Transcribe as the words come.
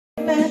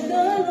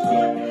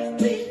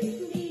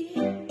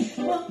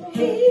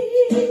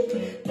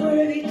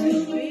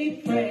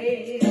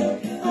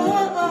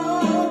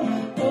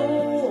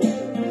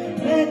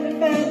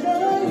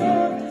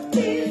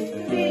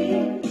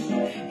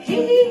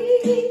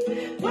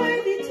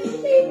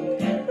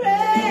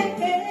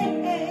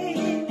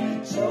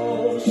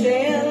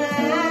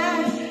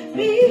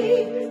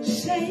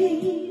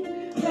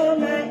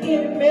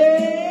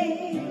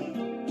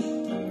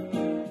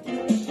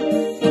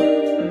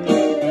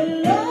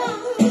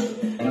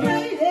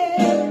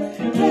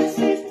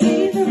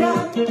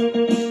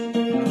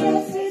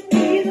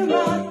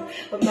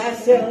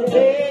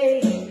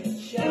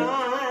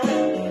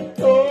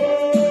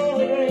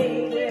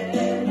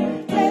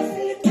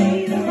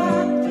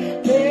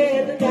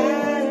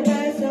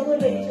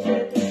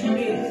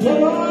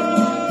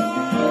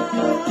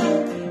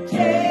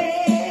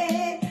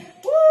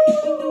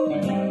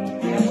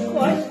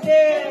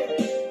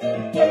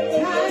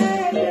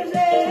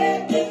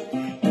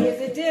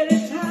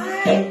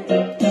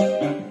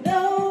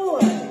No,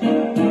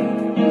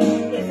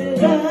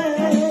 it's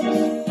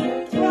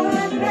lunch,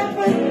 one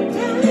breakfast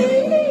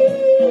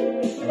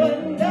time, but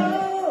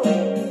no.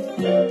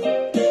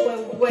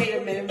 Well, wait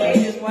a minute, maybe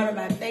it's one of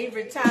my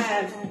favorite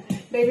times.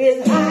 Maybe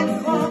it's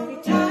hot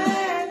coffee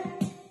time.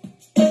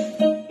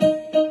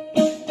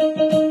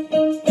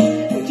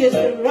 Just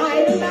the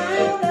right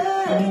amount of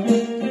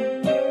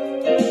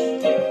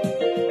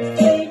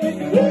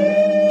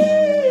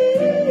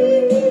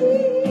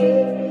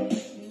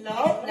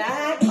nope,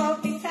 not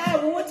coffee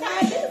time. Well, what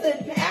time is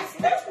it,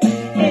 Pastor?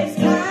 It's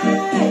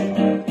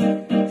time.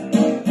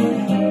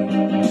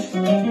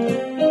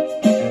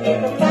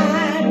 If I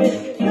find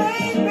it,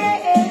 praise,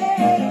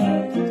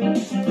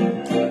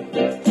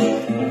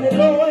 the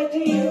Lord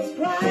Jesus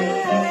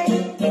Christ.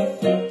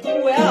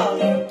 Well,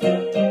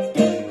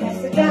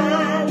 that's the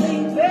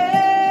Darlene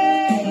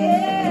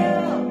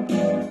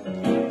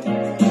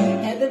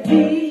and the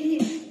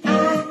VIP.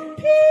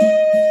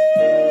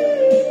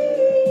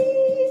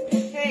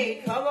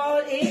 Hey, come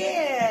on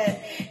in.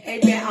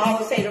 Amen. I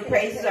always say the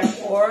praises are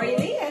pouring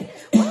in.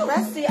 Well,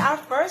 let's see our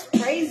first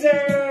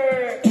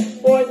praiser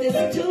for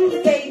this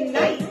Tuesday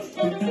night.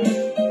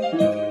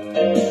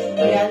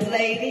 Young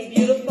lady,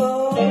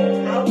 beautiful,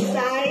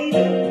 outside,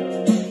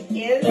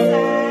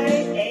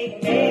 inside.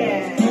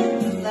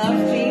 Amen. Love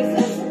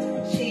Jesus.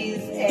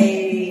 She's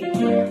a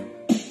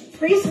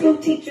preschool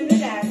teacher in the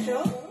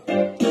natural,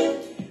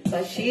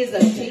 but she's a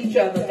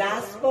teacher of the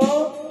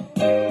gospel,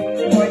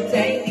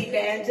 ordained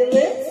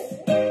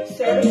evangelist,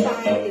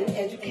 certified in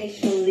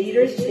educational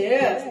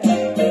leadership,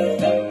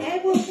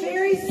 and will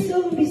very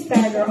soon be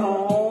starting her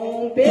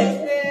own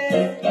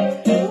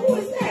business. Who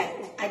is that?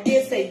 I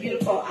did say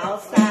beautiful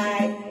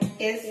outside,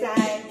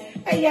 inside.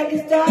 Her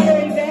youngest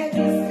daughter,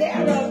 Evangelist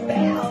Sarah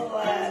Bell,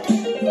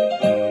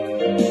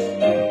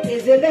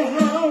 is in the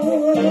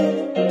house.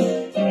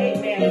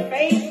 Amen.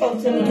 Faithful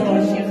to the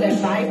Lord. She was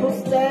at Bible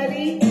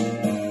study.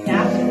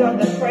 Now she's on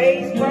the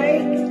praise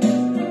break.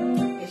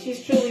 And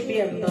she's truly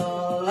being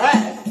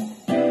blessed.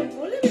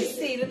 Well, let me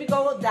see. Let me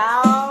go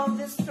down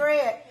this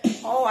thread.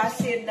 Oh, I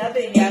see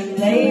another young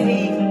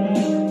lady.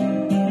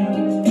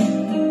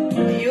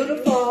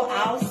 Beautiful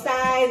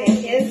outside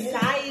and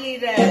inside.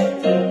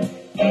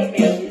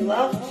 Amen. She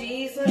loves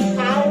Jesus.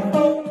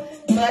 Powerful,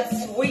 but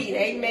sweet.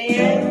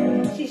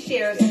 Amen. She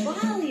shares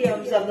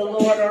volumes of the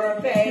Lord on her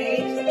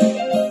page.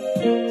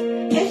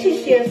 And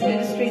she shares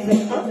ministries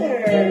of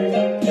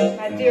others.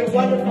 My dear,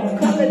 wonderful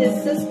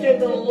covenant sister,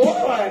 the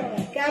Lord.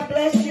 God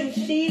bless you,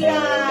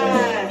 Sheila.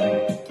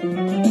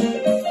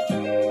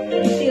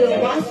 Sheila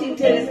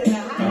Washington is in the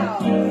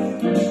house.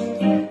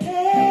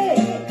 Hey,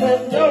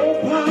 'cause no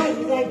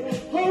party like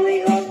Holy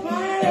Ghost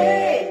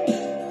party.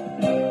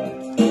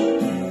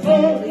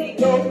 Holy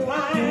Ghost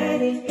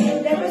party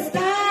never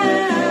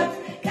stops.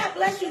 God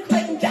bless you,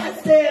 Clayton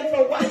Johnson,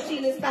 for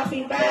watching and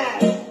stopping by.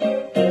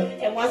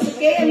 And once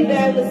again,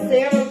 Evangelist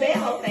Sarah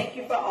Bell, thank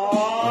you for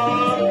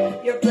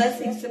all your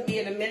blessings to me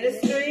in the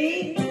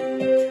ministry.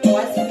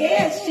 Once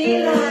again,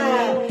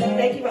 Sheila,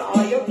 thank you for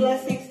all your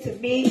blessings to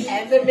me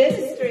and the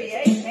ministry.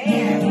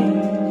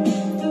 Amen.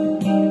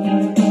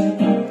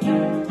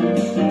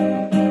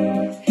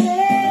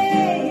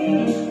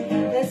 Hey,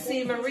 let's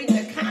see, read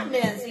the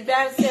comments.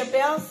 Evangelist Sarah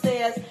Bell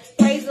says,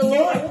 praise the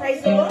Lord,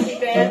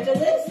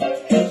 Evangelist.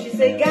 She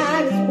said,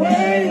 God is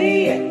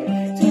worthy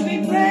to be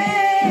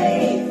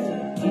praised.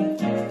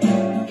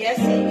 Yes,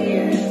 He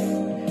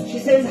is. She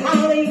says,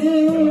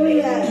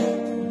 hallelujah.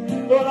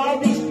 Lord, all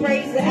these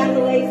praise and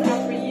accolades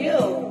are for you.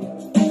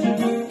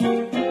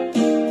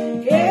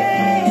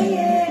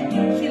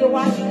 Yeah. Sheila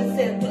Washington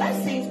said,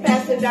 blessings,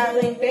 Pastor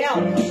Darlene Bell.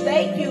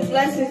 Thank you.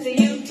 Blessings to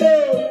you,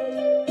 too.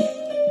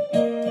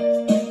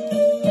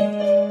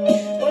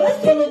 Well,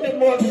 let's do a little bit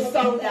more of the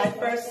song that I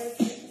first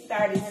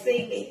started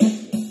singing.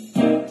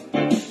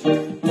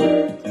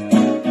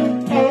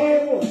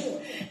 Oh,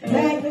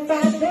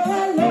 magnify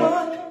the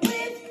Lord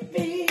with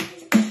me,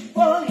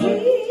 for He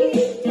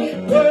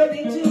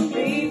worthy to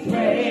be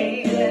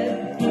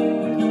praised.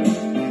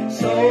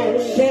 So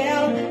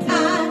shall I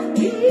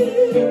be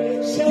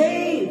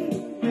saved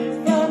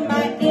from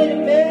my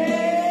enemies.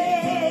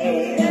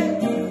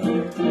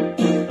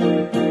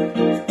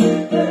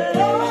 The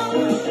Lord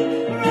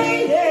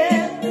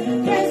reigneth,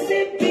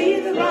 blessed be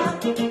the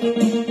rock,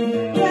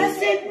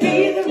 blessed be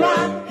the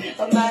rock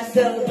of my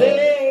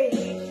salvation.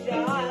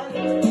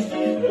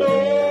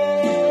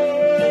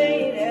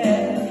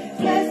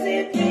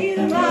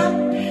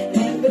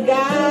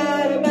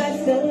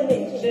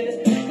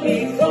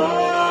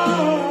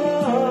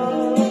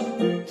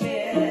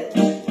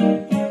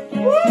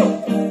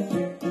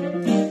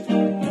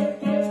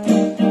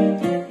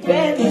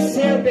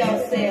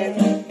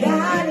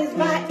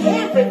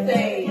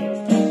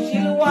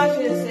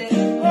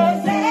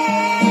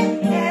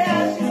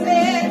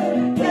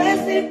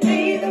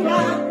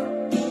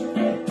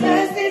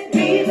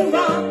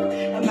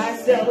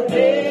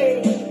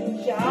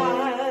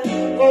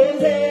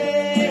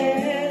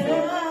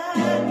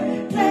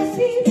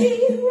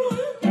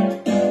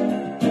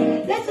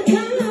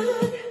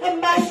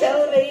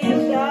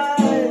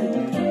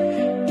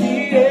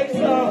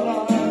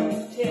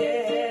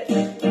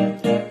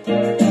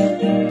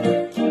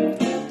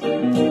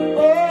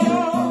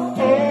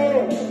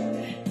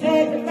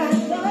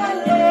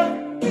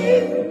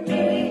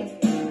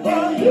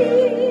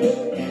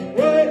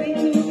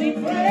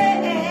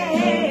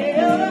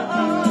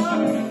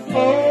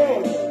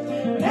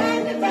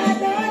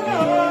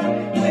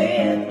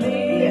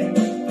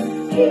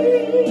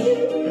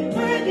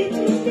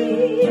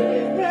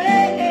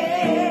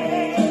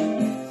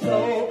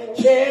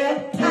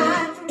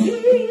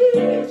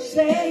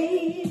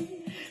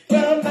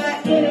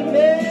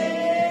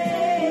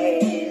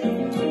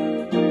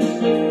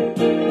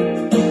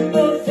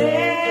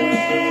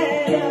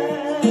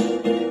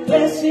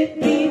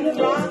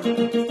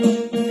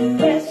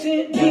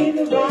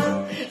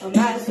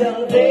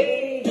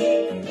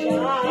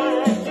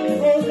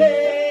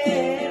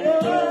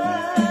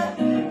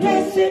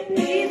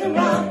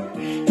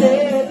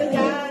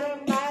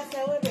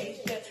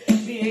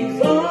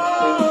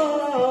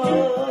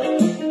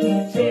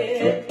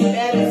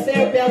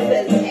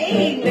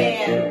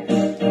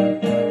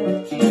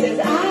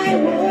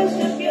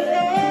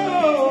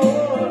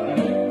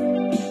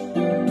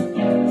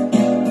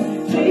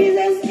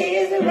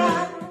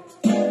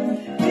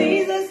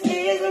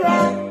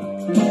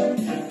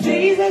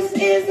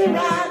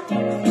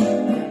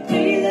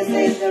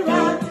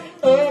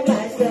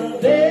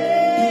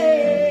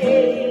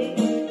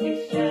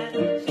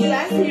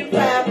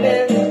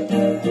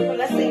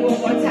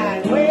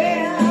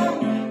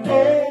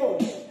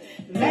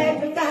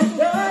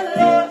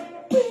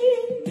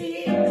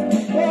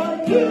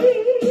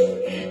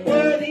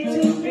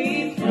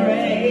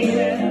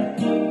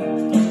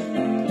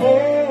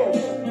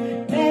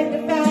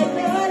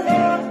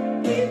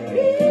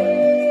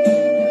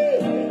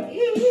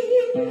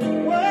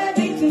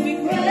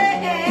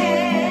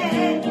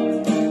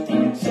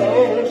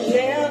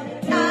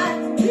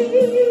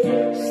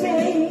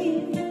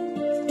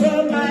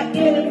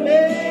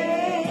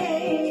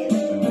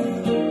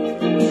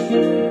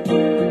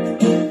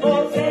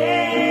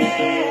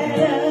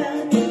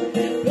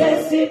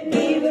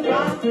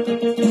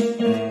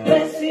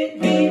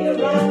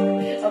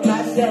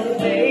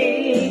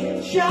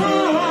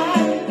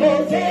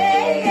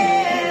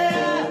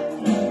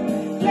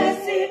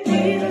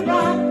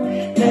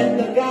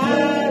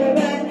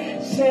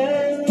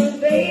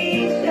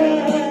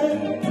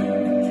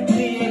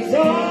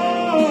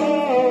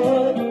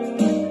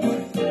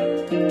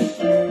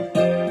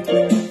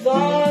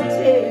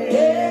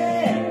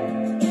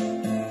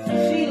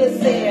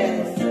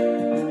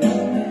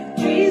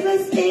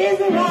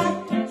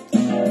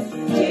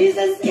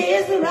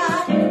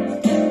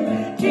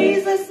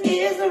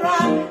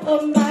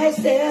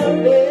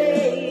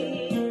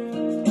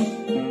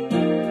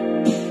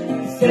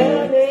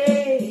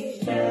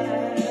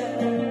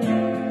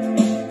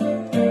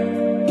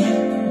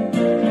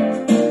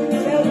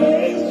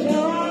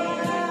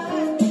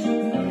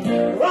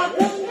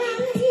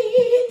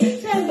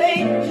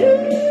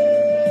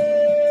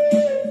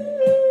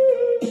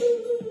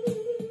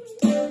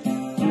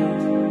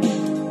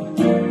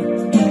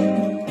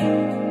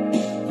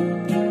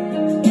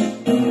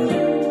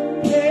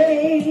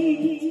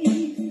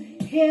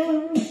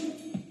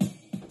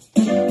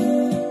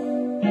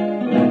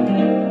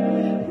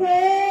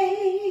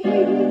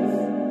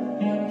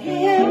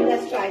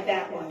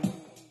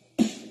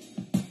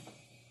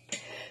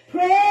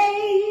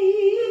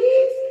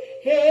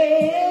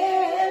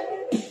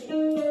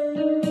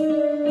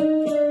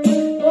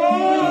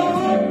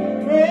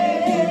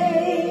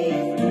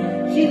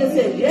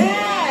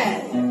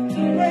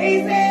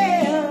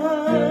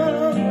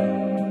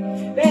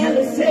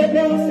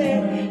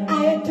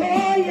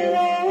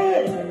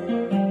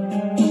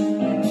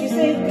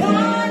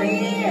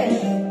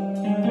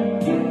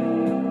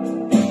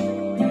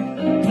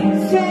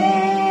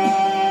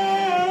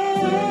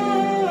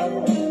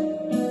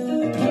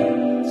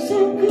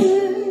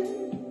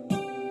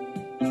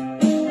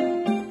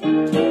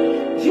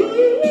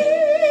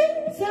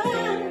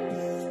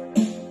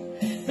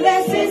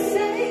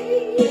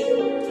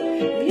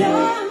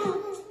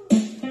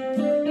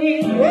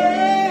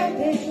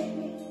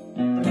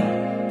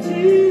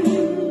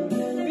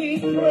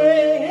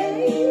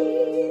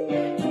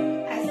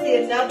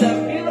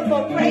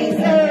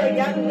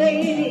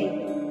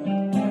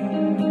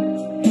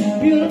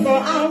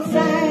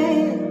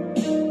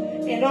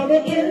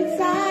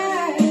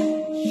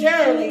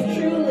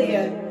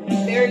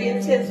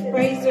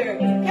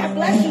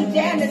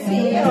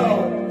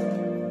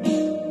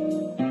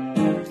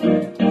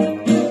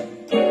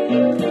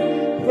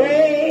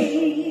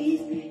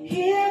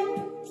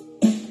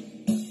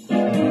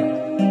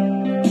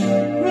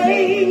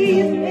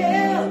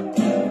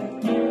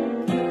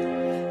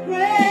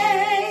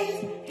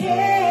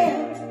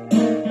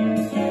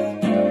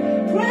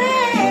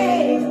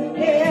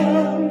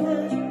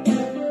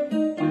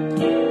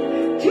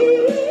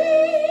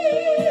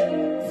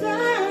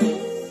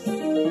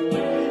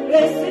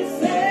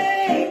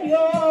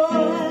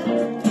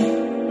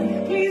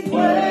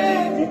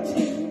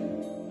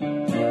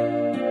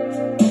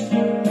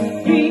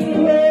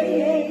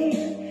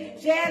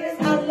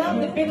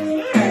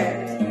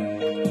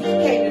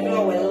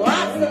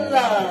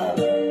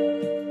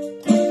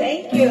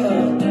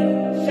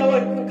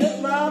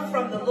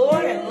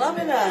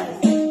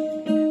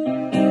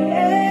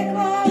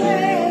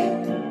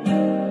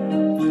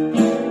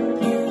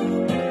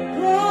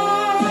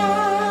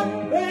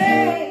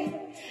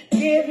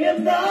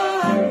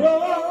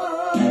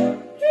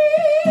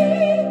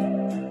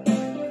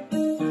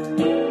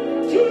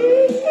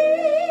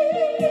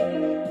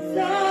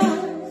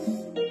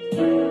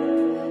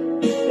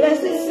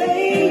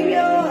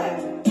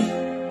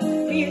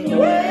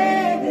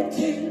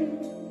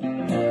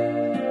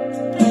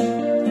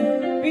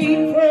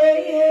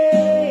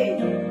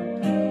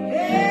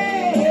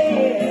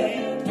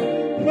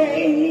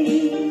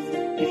 Praise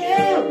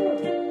Him.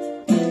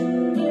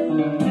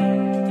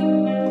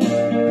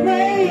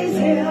 Praise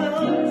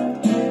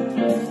Him.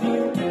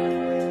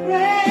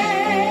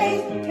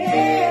 Praise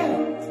Him.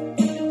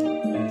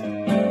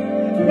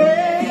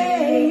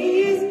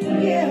 Praise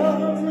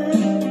Him.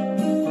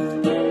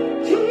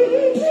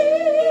 Jesus,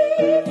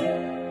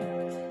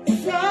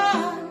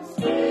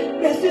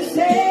 blessed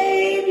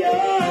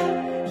Savior,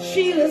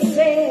 Sheila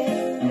said,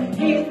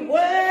 He's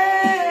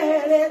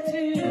worthy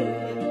to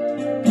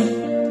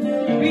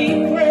be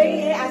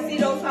praised. I see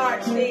those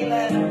hearts,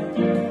 Sheila.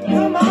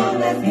 Come on,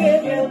 let's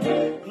give Him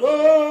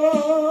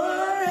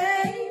glory.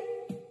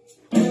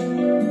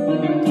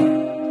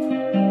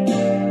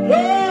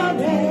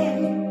 Glory.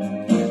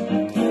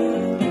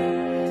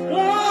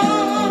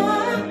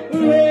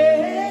 Glory.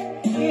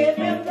 Give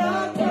Him the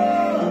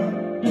glory.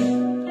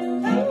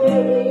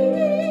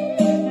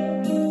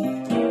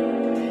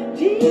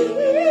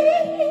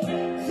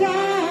 Jesus,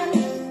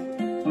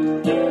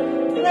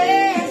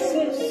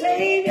 blessed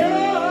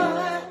Savior,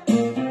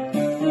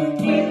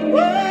 He's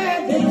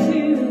worthy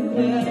to.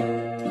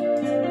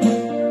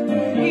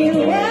 He's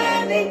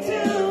worthy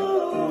to.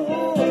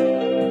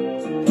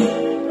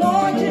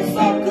 Lord, You're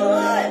so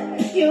good.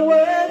 You're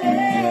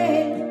worthy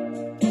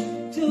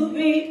to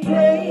be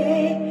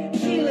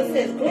praised. Sheila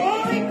says,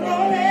 glory,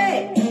 glory,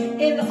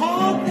 in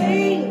all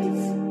things.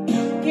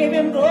 Give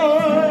Him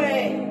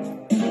glory.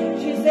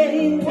 She said,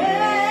 He's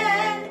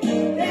worthy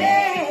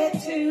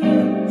to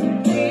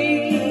be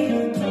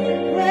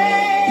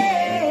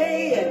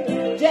praised.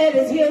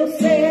 Janice Hill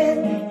says,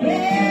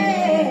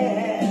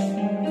 yeah,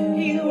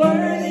 He's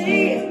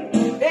worthy.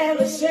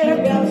 Bella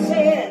Cheryl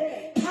said,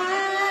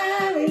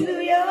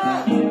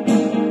 hallelujah.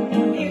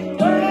 He's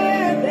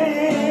worthy.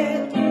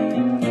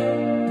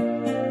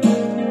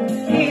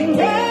 He's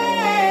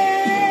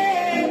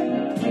worthy.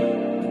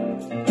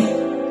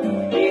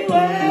 He's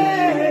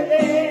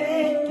worthy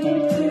to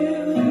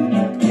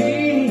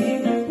be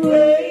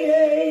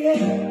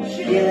praised.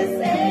 Sheila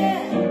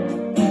said,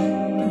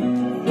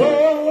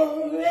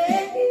 glory,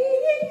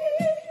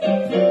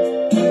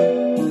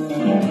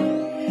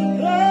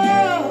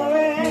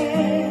 glory,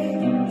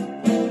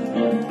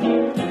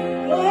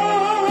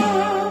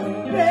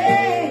 glory.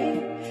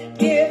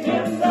 Give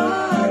Him the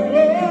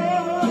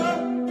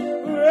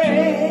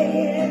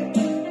glory.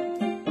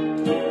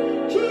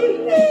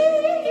 Jesus,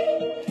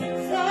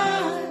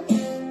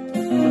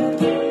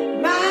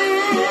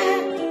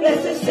 my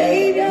blessed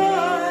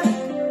Savior,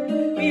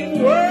 He's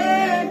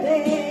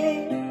worthy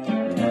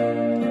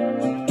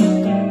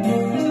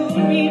to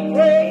be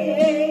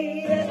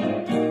praised.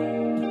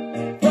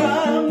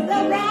 From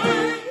the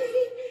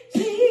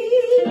rising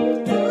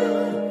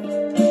of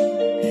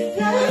the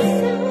sun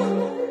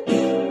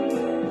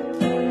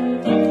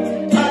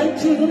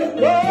unto the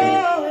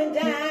going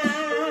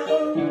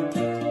down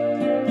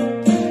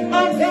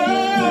of the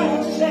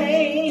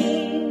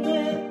same.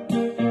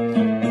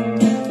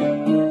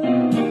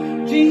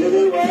 Jesus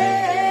is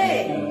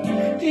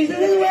way, Jesus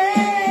is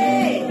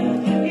way.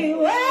 He's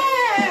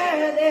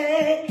worthy,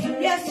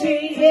 yes He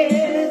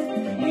is.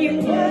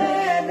 He's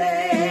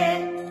worthy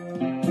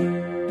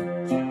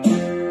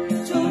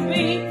to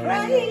be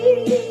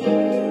praised.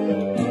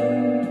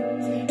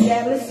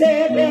 Devil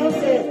said,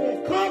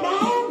 come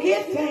on,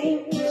 give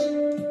thanks.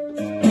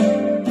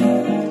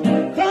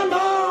 Come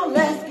on,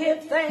 let's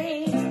give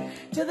thanks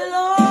to the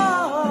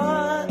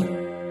Lord.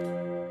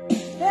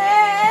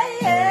 Hey,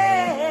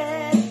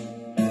 yeah.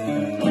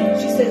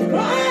 She says,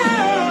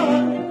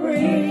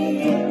 glory,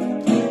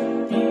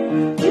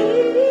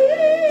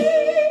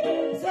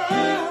 Jesus,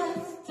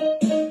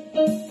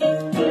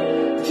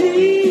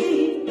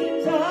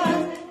 Jesus,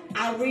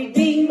 our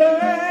Redeemer,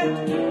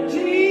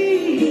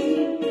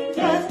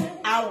 Jesus,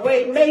 our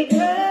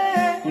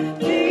Waymaker,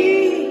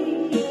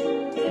 Jesus,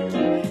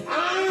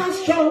 our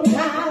strong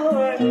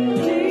tower,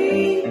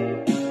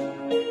 Jesus,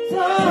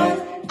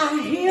 our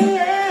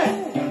healer,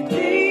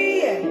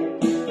 Jesus,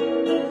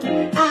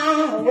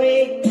 our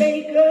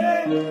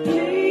Waymaker,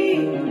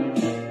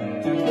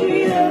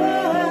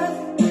 Jesus,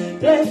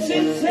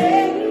 blessed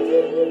Savior,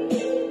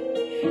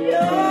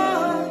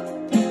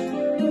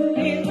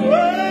 He's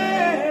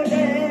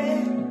worthy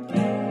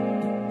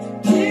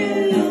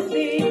to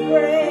be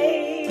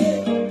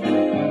praised.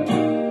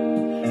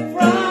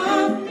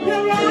 From the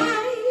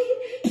rising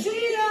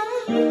of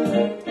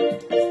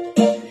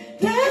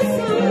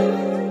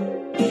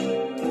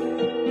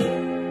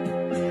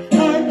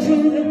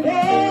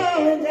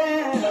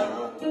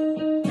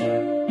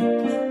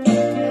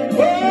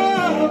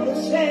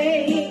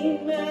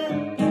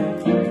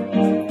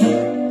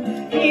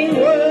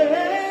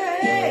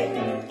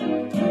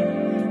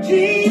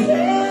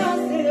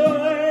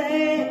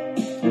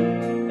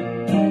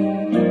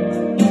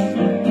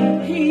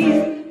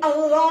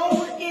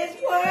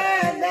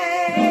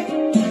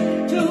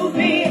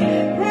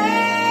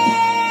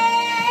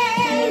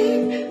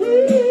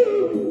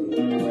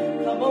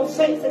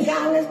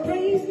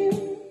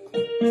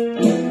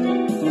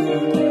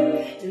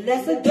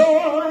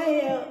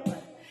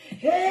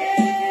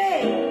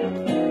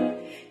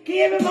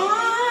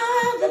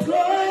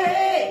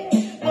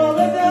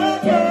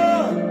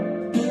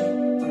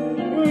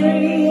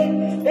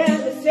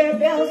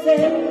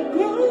said,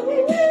 glory,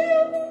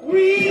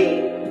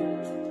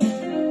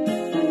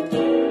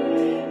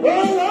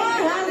 oh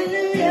Lord,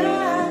 hallelujah,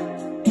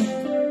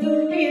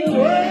 He's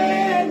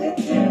worthy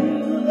to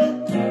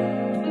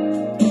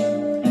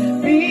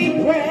be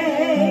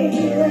praised.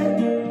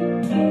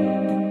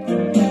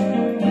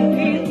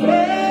 He's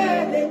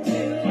worthy to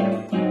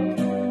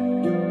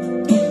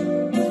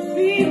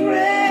be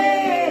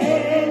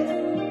praised.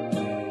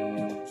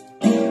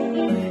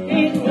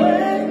 He's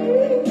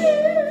worthy to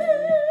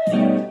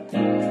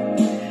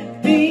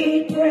be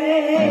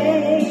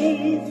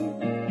praised.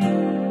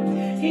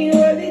 He's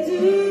worthy to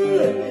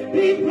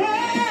be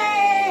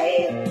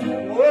praised.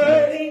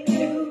 Worthy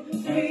to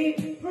be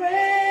praised.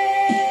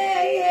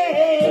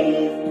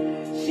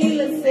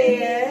 Sheila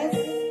says,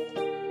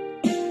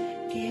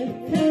 give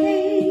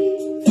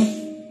thanks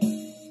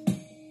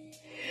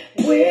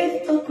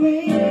with a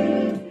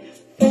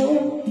grateful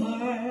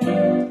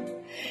heart.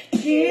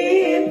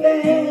 Give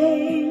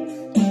thanks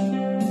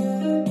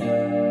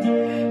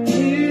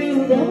to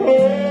the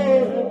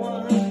Holy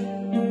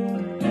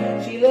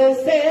One. Sheila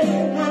says,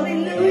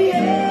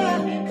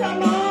 hallelujah,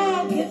 come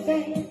on, give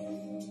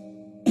thanks,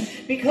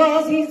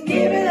 because He's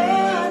given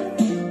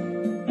us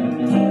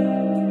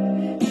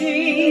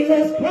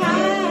Jesus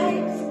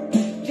Christ.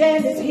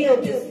 Janice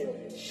Hill just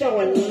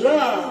showing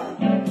love.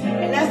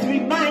 And that's a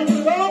reminder,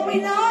 Lord, we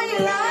know you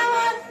love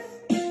us.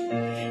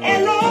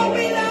 And Lord,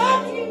 we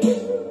love you.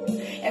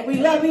 And we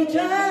love each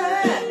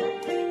other.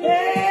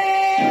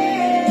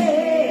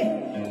 Hey.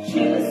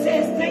 Sheila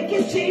says, thank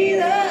you,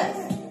 Jesus.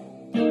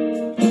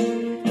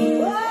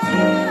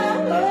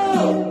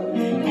 Whoa.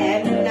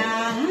 And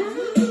now,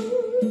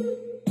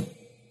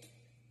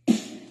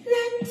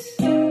 let's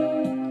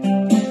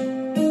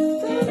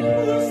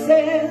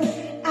says,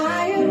 I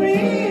am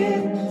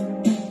rich.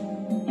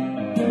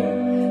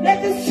 Let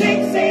the sick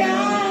say, I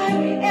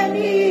am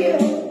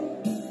healed.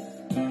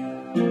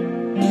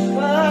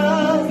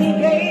 Because He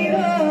gave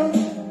us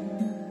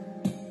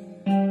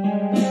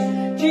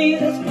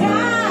Jesus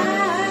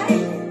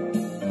Christ,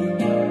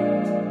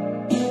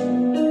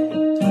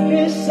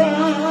 His Son.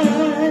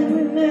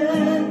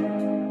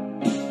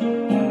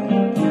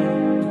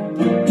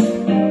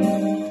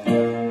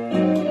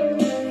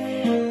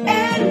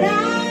 And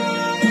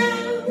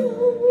now,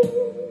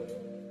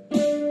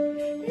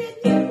 let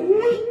the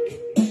weak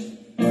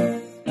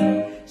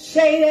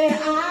say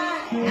that I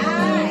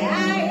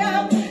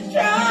am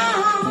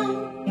strong.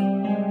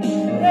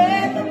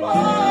 Let the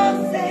poor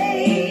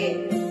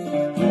say,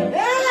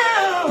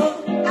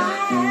 oh, I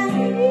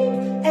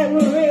am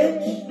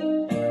rich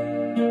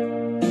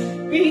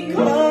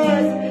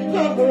because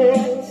of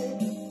what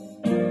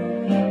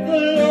the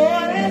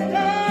Lord has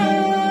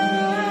done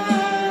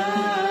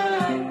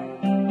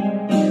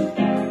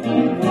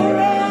for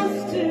us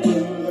too.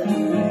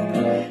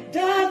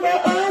 Done for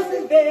us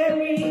this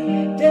very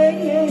day.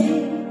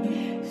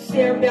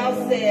 Sarah Bell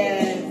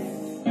says,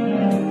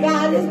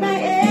 God is my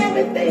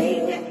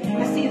everything.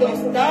 I see those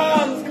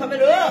thumbs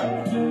coming up.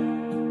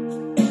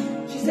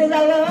 She says,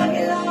 I love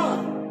you, Lord.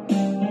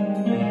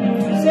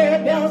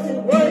 Sarah Bell says,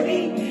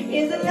 worthy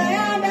is the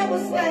Lamb that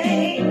was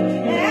slain.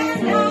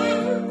 And now,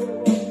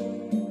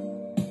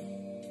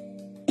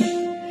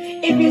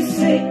 if you're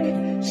sick,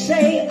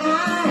 say,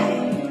 I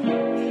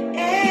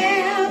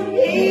am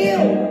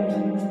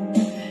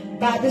healed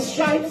by the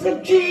stripes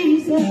of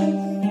Jesus.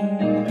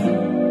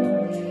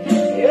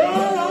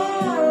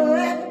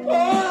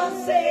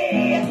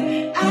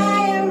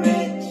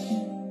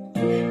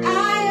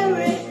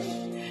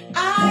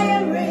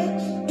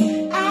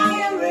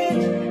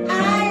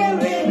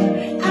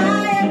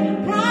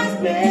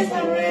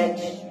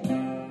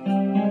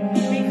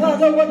 Of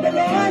what the Lord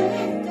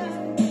has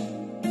done.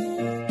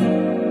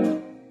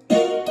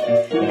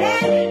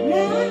 And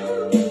now,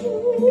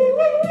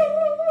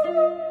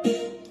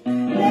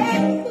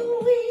 let the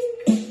weak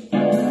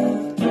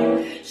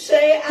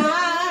say,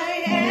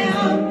 I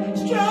am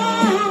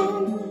strong.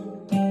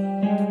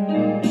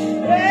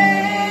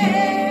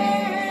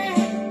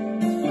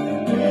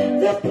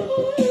 The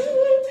poor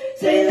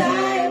say,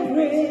 I am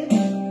rich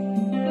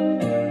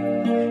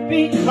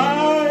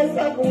because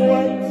of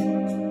what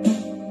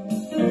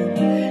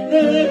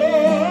the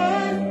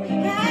Lord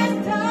has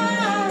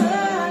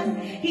done.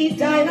 He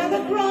died on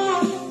the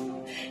cross.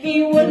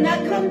 He would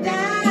not come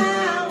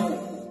down.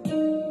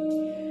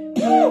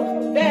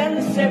 Woo! Then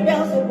the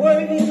Sarah's a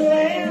worthy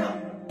Lamb.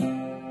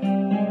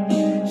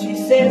 She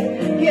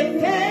says,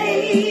 give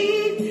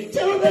thanks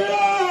to the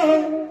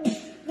Lord.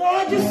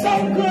 Lord, you're so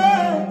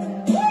good.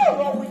 Woo!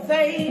 Lord, we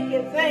thank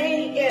you,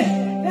 thank you,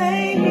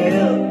 thank you,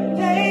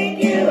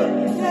 thank you,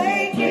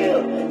 thank you,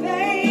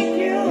 thank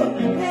you,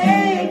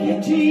 thank you,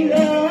 Jesus.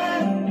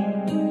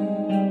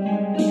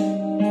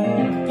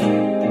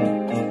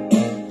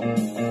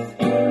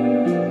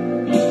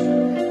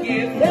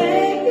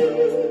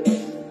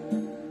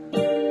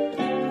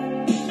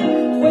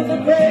 With a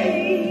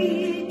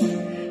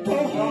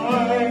grateful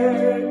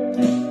heart,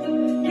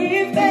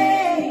 give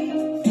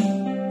thanks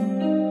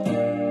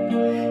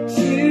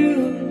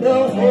to the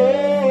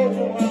Holy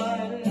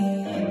One.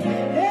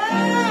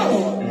 Oh,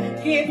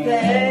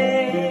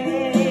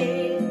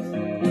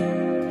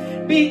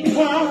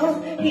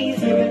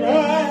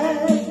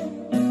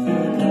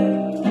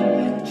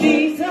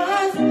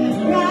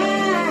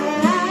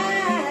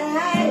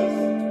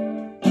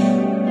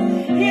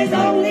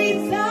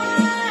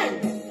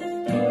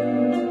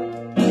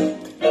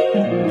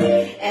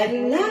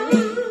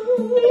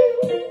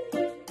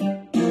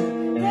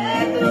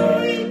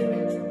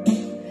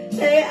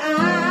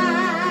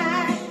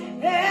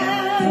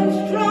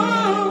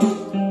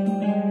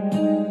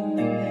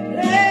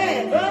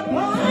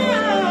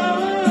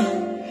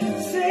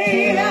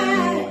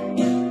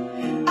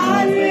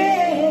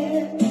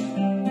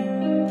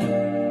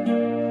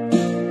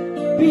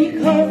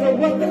 because of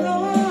what the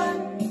Lord.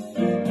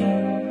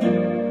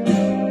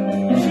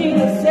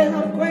 Jesus said,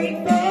 I'm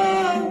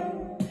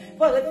grateful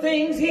for the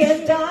things he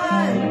has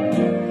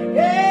done.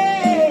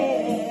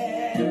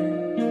 Yeah.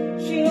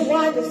 She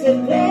wanted to say,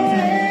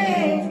 glory.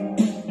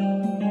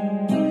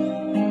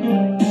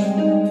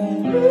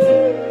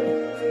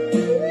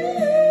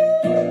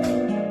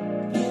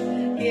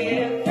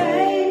 Give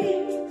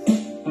thanks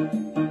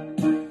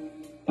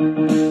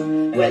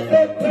with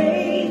a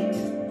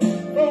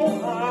grateful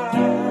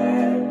heart.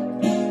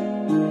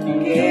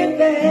 Give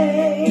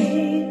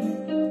thanks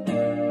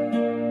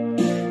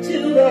to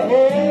the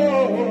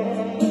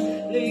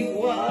Holy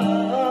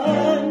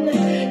One.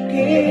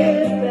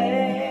 Give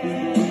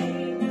thanks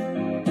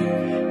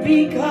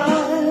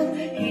because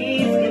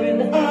he's given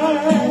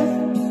us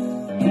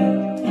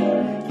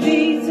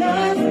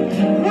Jesus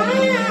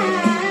Christ,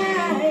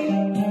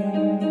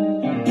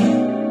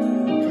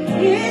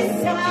 his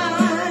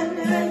Son.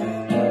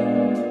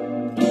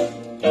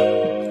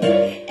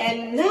 And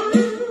now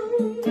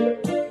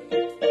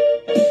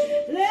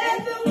let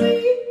the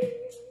weak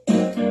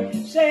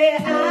say,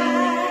 I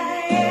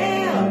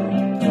am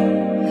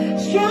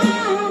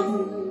strong.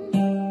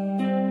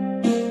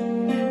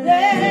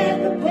 Let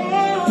the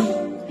poor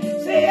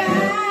say,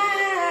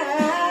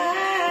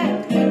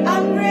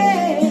 I'm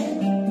rich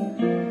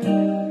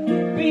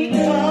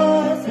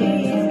because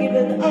he's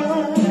given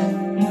us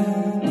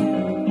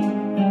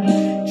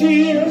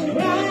Jesus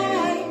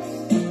Christ.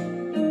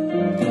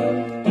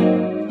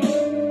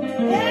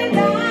 And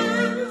now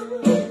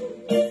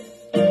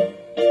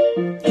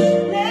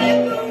let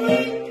the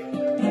weak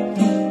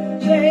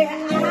say, I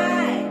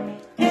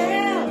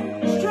am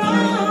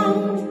strong.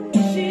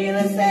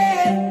 Sheila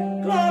said,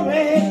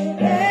 glory.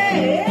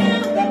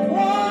 And the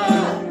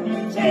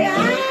poor say, I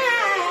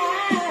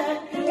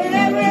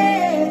am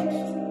rich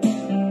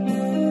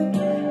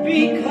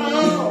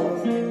because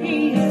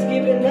he's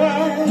given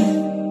us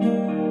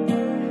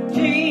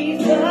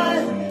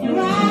Jesus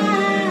Christ,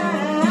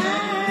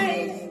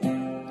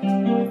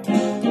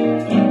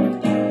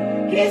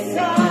 his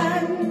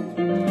Son.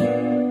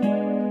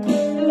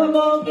 Come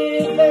on,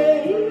 give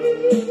thanks.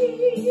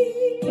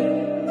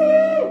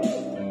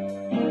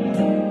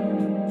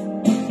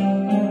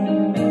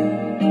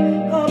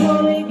 Come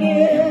on and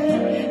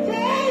give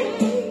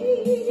thanks.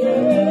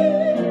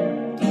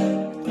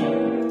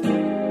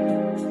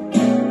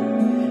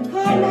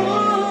 Come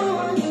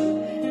on,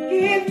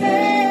 give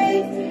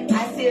thanks. I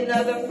see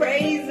another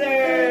praiser.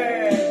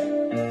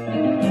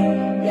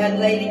 Young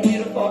lady,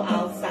 beautiful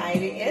outside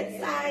and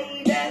inside.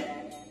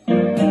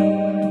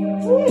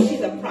 Ooh,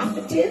 she's a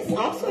prophetess,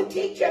 also a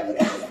teacher of the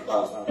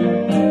gospel.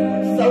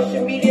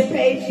 Social media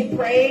page, she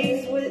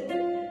prays with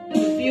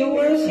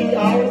viewers. She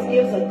always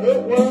gives a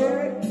good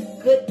word,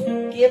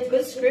 gives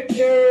good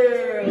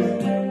scriptures.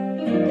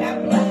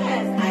 God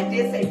bless. I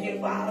did say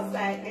beautiful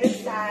outside,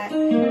 inside.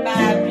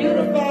 My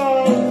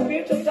beautiful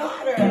spiritual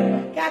daughter.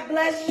 God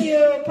bless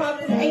you.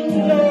 Prophet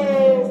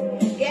Angel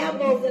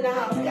Gamble's in the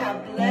house. God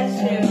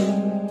bless you.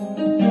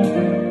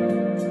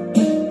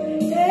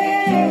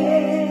 Yeah.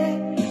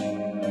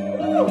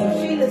 Ooh,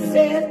 Sheila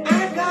says,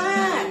 our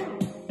God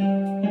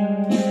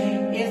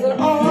is an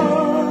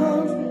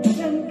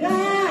awesome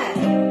God.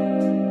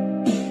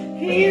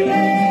 He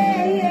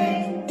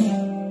reigns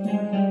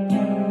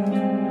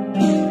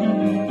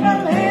from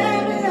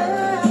heaven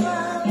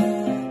above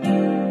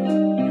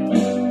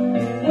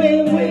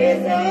with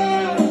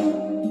wisdom,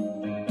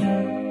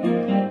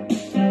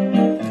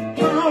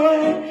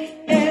 power,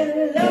 and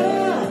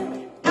love.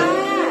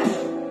 Our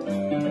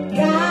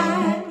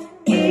God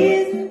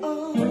is an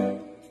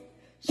awesome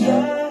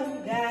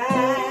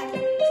God.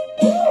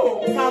 Ooh,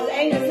 because the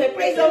angel said,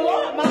 praise the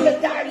Lord, Mama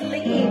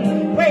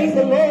Darlene. Praise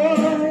the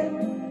Lord.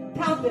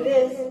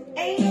 Prophetess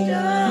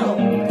Angel,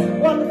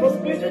 wonderful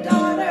spiritual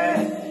daughter.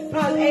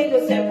 Prophet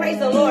Angel said, praise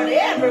the Lord,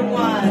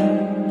 everyone.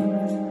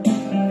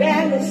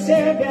 Evangelist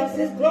Sarah Bell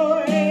says,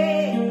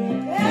 glory.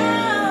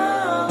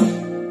 Oh,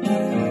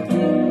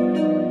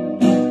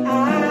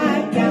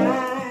 our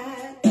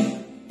God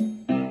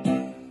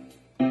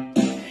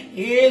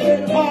is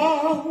an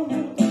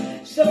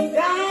awesome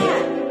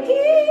God.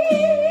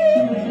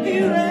 He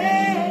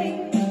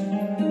reigns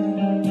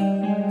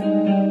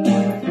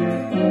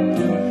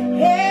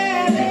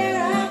heaven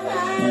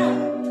above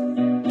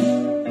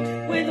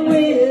with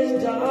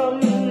wisdom,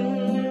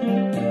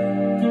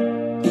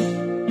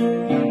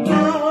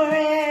 power,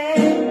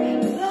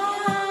 and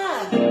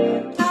love.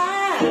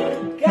 Our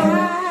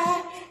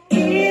God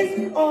is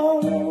an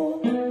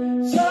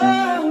awesome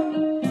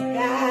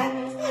God.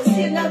 I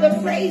see another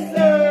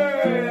praiser.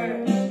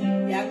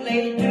 Young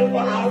lady, beautiful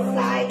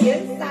outside,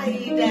 inside.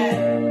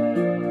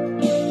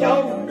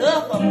 Showing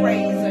up a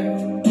praiser.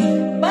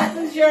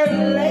 Buttons your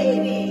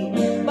lady.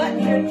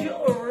 Buttons your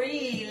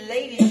jewelry,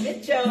 Lady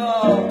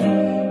Mitchell.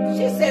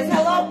 She says,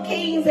 hello,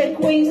 kings and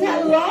queens.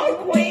 Hello,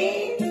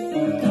 queens.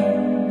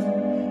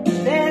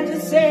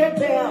 Evangelist Sarah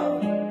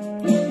Bell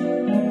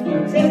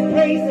says,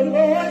 praise the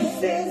Lord,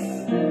 sis.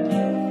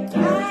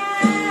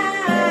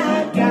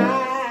 Ah, God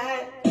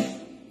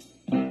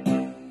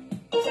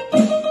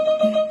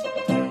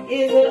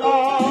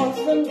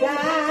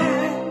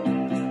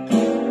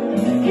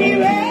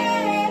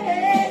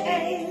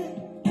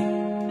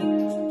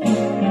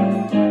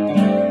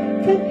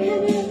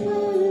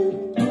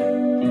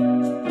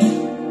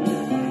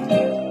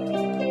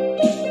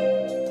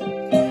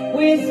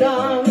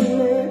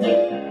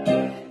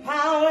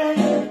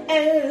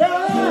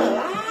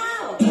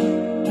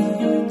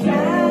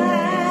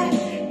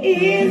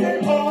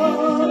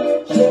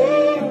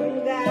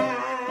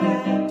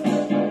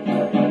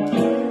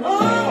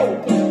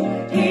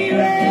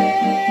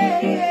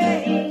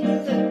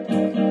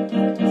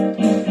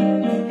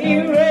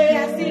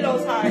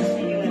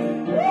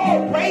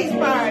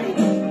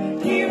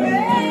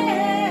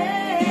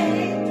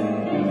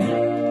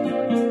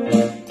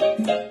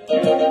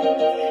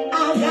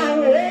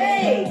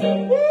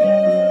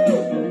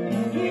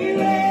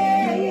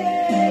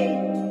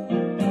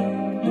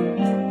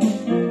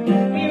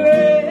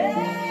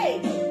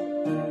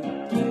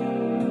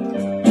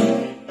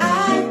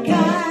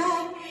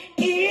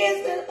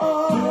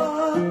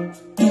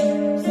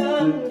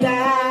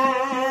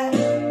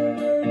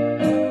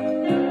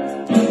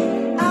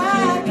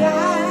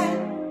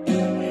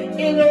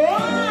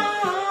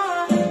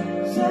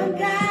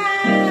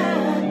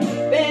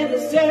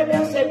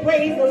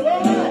praise the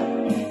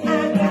Lord.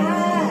 Our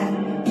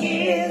God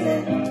is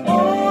an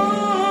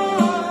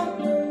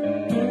awesome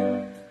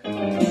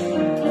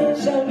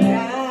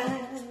God.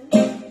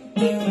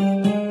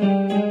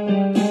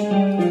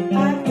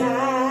 Our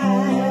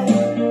God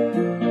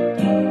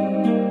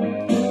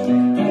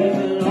is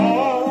an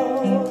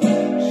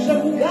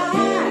awesome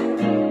God.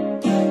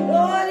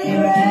 Lord, He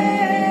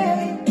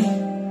reigns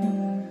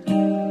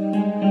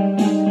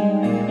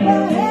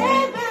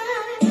forever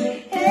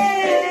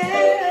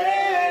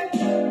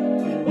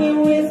with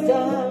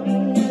wisdom.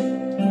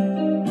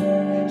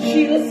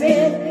 Sheila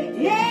said,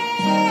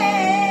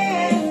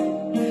 yes,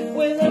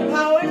 with the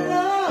power and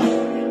love.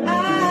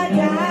 Our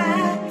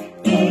God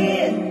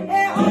is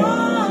an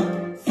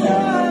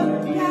awesome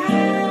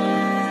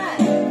God.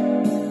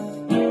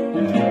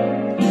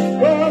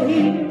 Well, He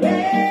reigns.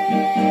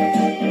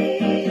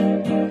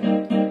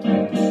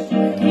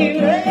 He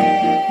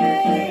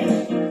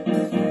reigns.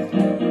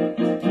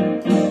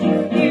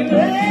 He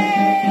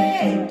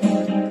reigns.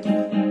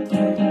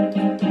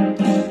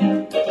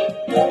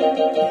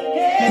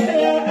 Heaven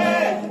and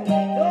earth.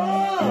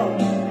 Oh,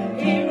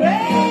 He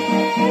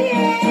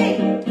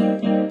reigns.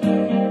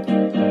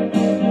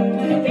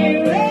 He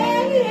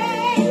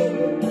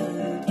reigns.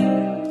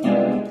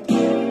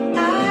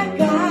 Our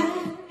God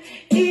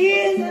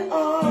is an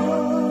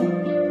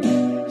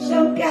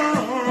awesome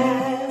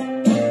God.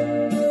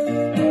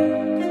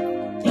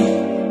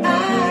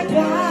 Our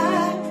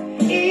God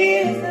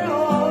is an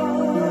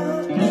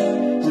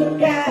awesome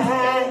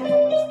God.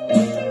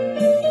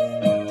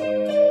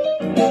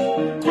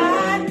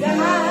 Our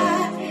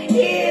God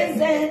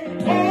is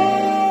an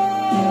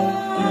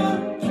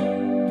awesome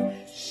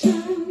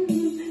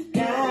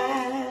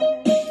God.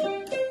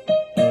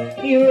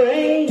 He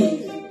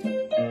reigns.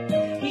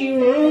 He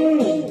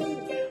rules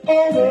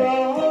over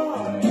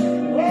all.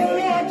 Oh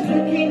Lord, to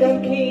the King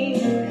of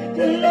Kings,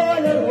 the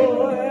Lord of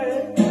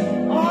Lords,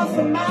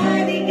 awesome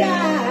mighty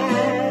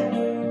God.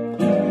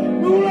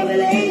 Ruler of the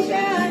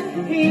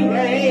nation, He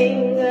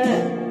reigns.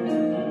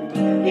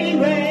 He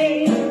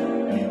reigns.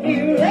 He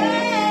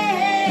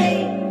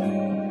reigns.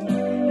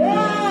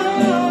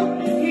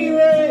 Oh, He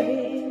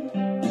reigns.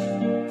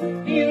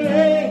 He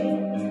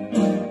reigns.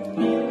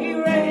 He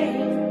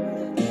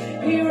reigns.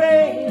 He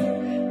reigns.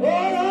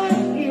 Oh Lord,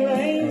 He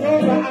reigns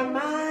over our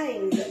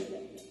minds.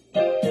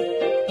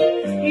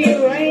 He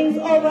reigns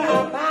over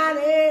our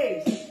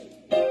bodies.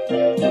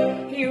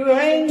 He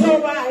reigns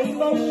over our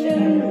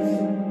emotions,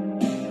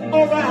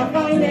 over our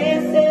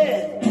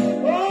finances.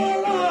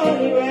 Oh Lord,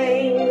 He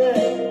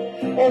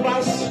reigns over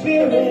our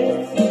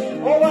spirits,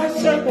 over our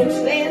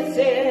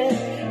circumstances.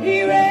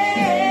 He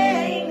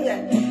reigns.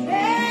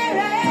 Hey,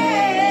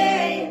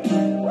 hey.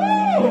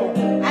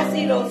 Woo! I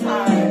see those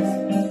hearts.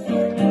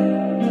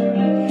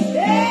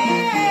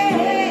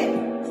 Hey,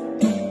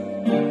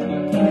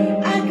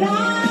 our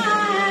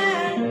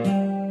God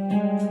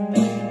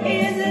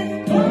is an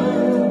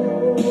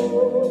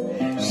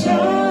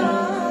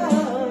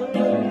awesome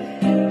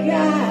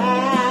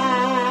God.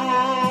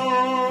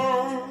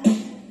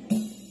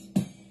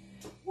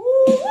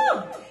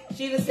 Woo!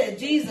 Sheila said,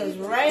 Jesus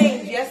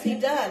reigns. Yes, He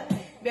does.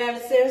 Bell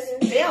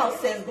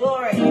says,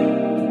 glory.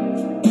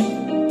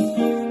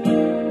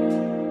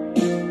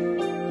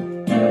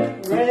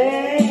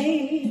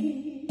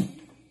 Reign.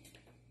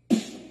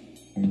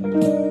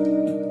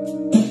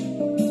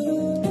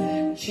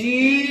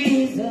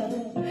 Jesus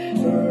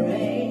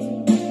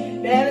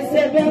reigns. Bell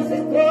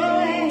says,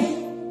 glory.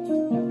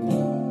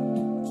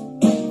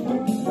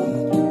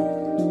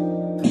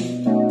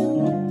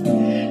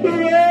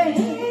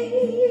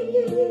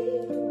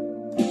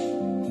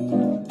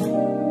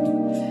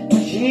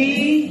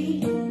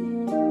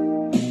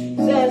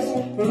 Jesus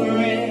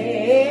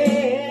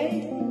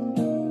reigns.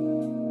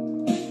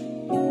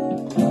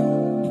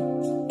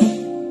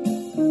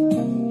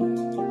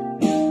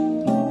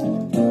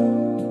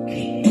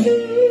 King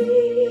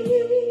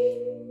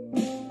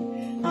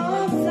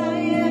of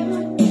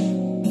Zion,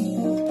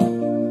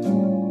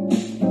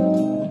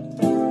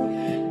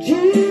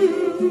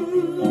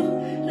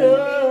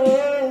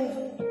 Judah,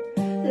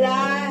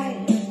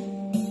 light.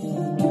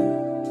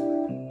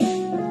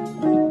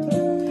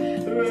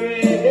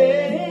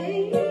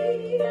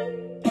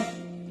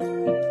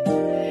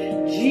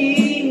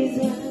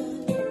 Jesus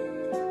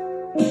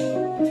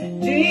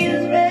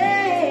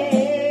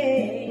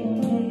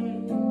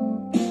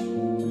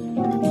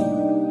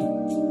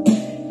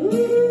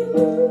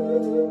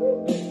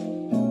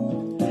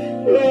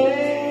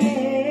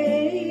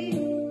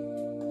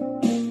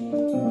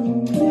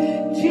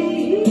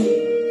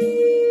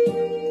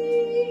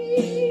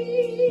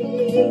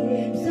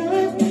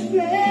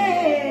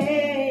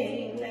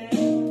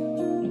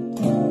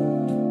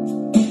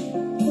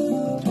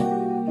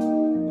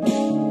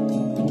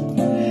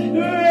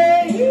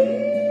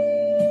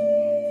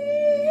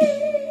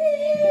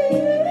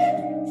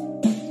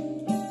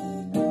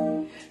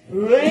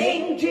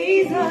reign,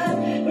 Jesus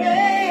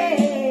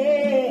reign.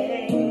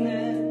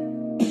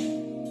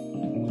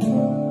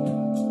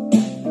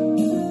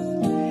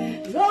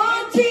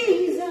 Lord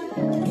Jesus,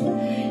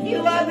 you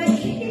are the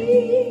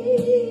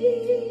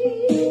King.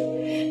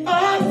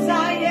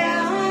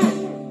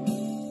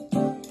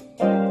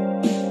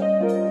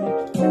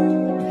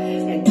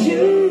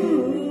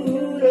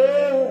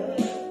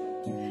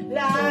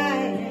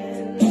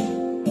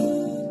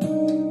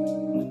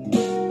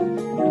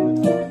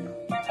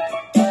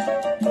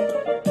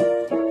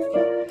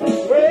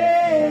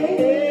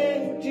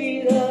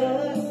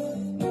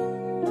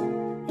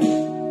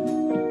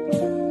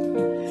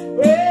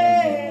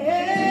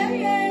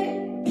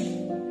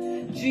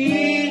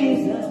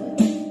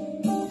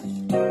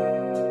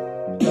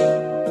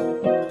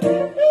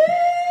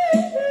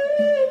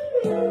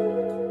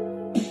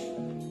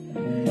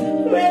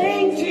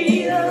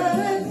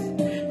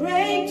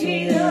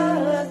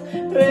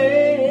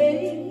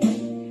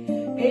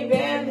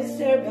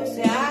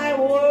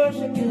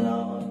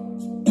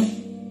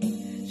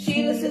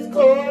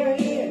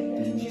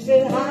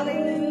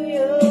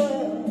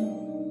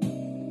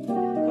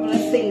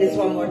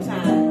 one more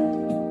time.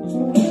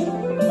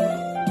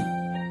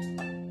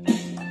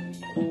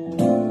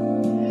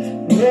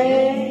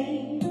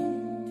 Rain,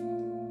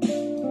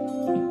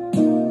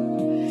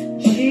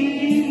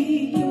 Jesus,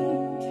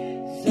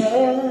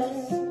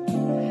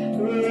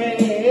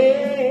 rain.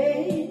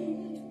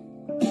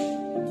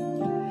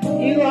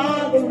 You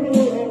are the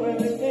ruler of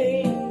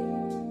everything.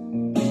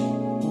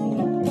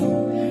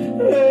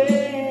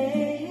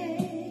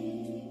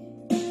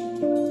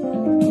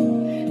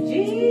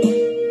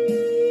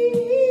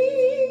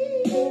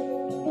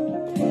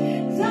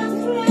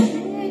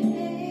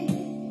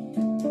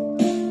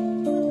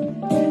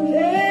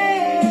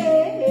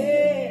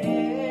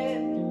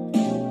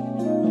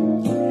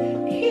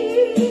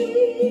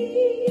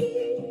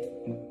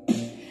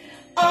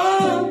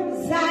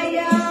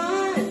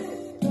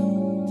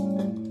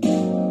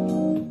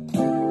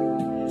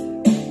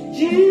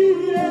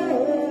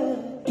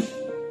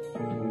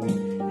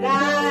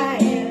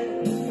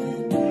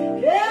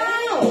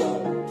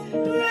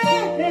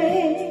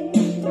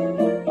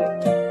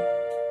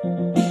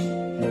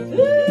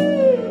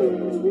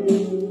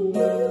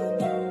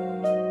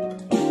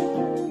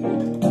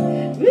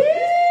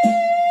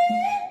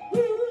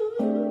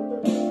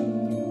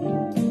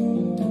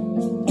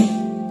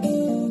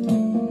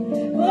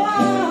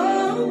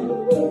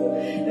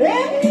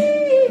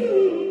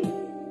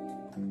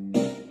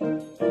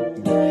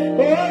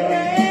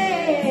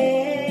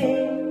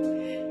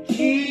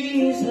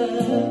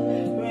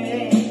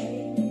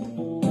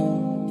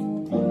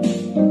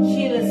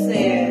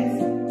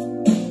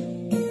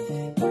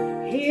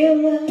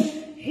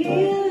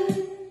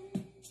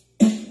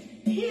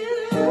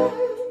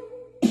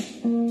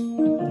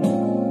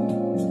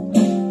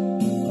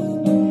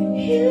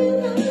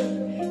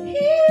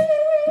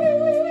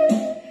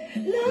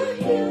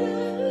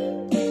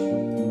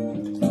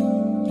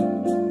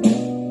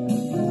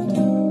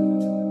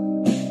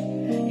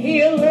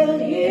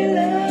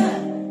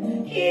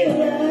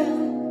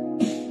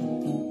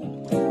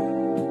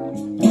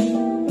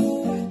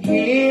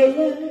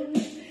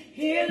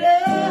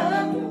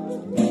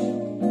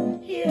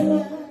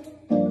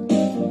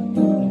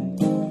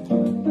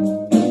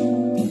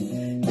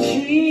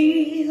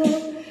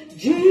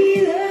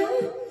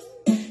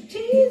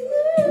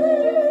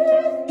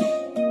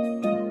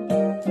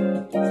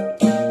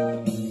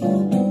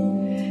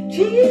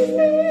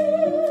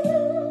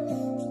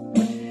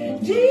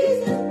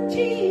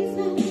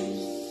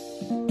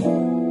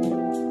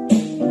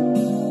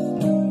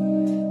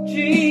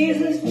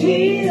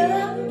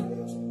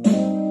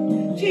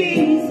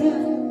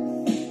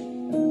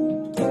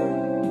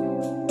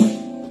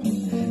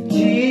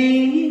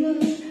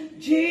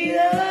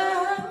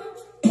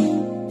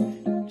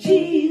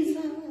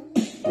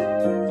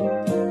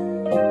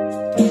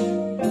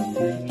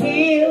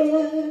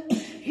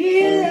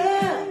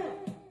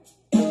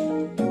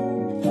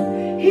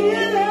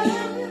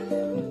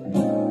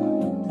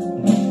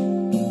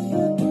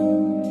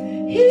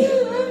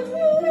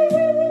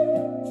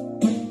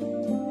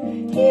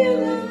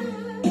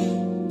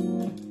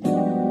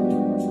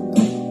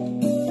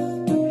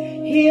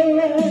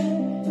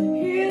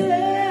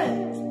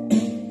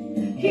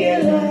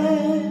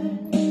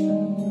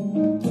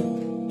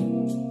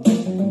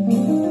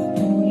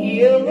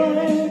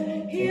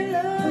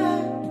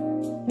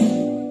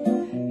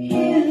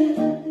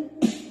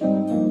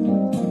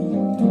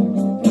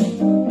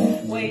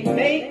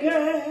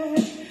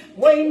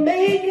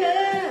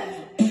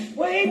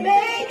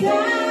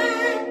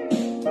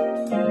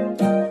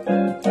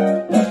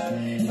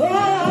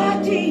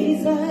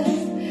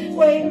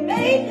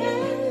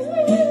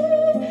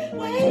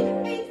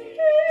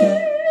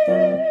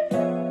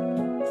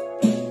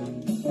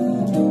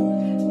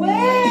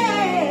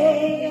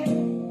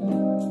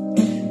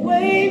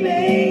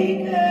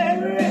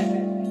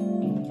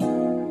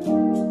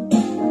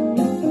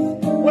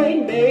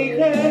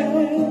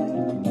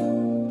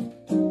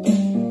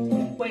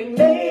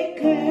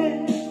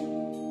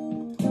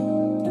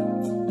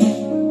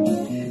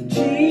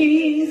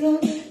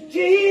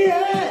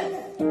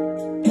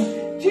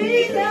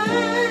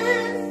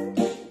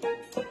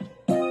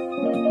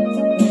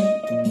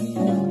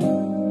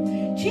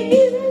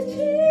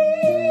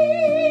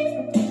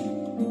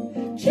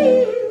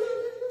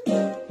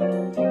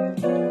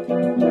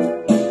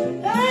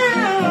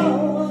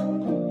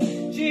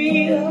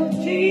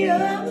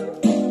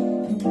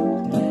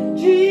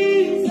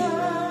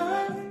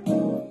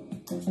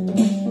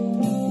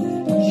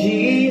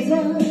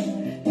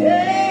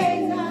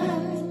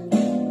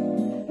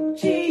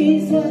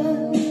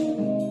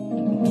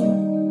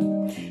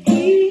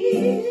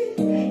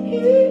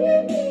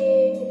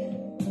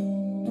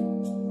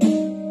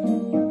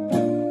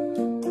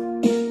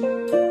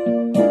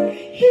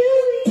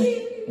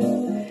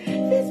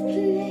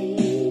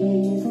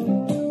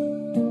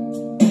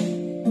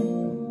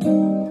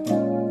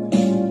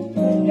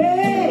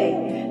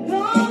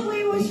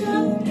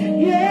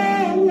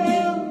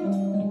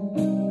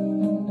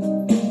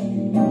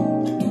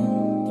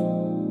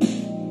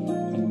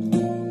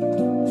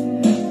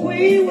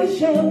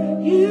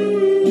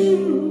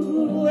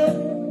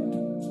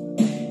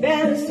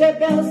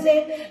 Isabel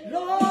said,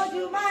 Lord,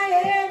 you're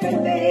my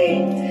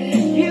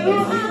everything. You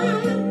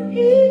are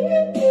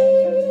here.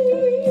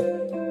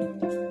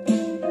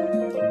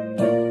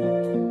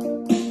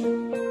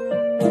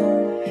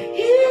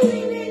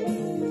 Healing in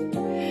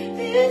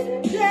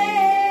this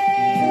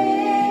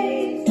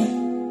place.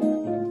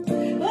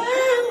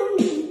 Oh,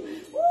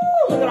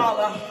 ooh, look at all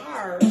the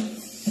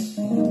hearts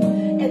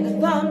and the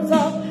thumbs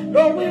up.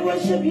 Lord, we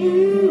worship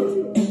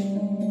you.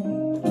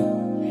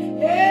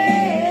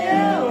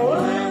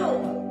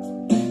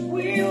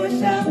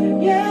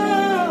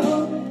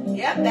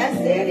 Yep, that's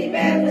it,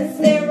 Evangelist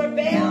Sarah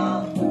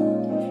Bell.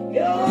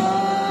 Yo,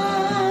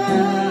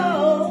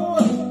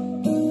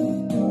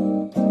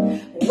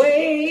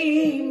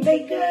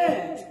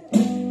 Waymaker,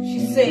 she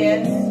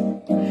says,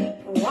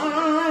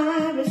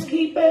 promise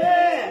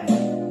keeper,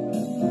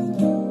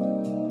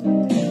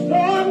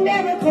 Lord,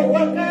 miracle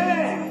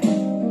worker,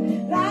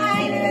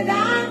 light in the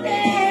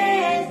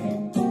darkness.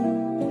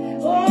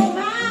 Oh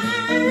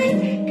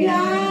my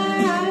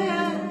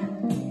God.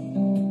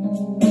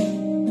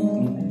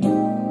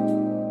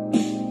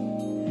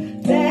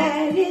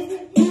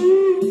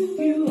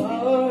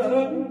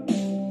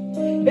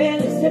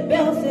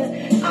 Bell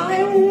says,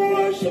 I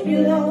worship you,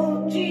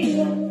 Lord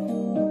Jesus.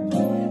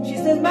 She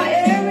says, my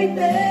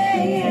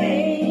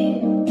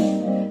everything,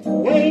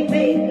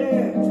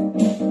 waymaker,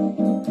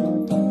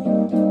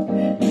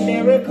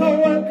 miracle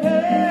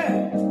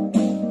worker,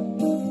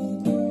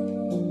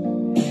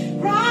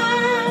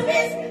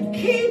 promise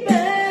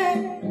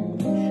keeper,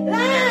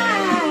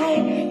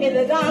 light in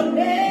the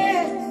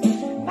darkness,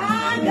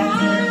 my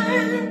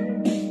God.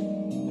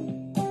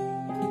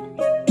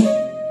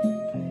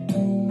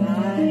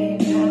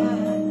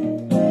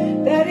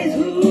 That is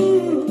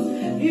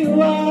who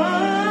you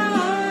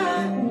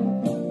are.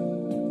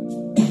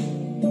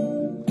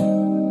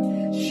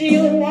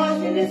 Sheila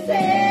Washington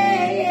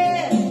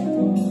said,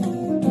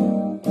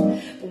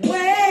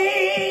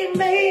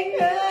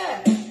 Waymaker,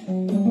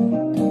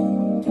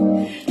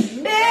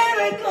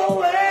 miracle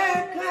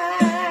worker,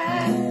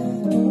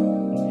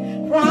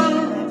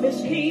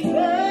 promise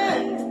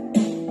keeper,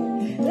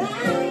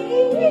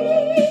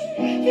 light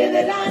in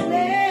the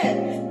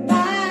darkness,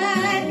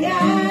 my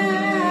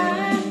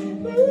God.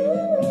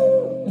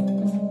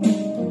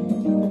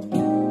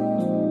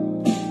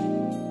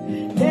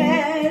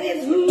 That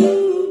is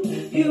who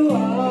you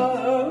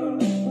are.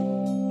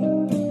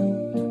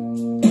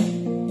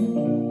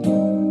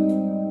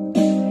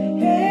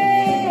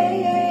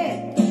 Hey,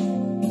 yeah.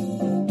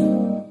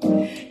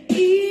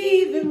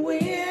 Even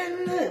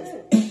when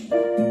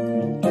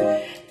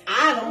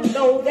I don't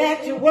know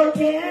that you're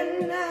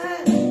working,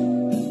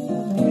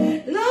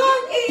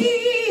 Lord,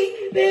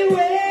 even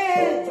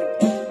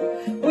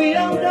when we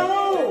don't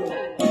know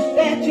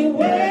that you're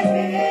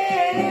working,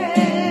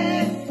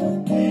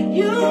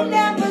 you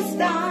never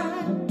stop.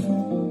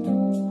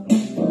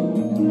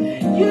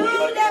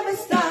 You never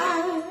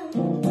stop.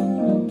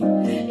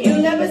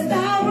 You never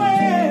stop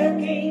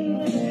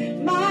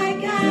working. My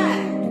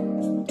God.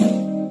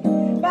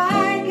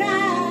 My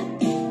God.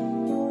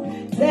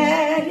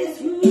 That is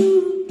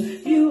who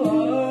you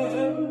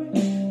are.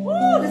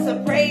 Woo, this is a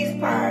praise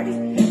party.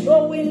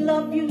 Lord, we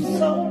love you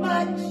so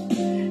much.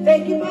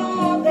 Thank you for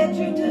all that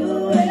you're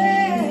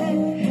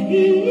doing.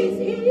 He is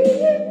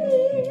here.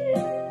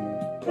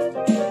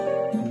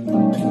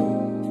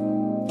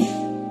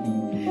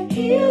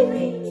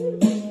 Healing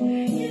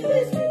in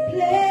this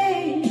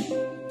place.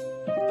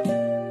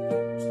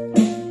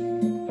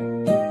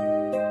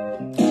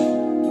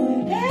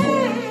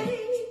 Hey,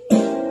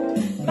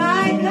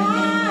 my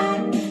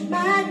God,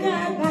 my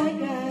God, my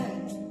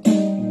God.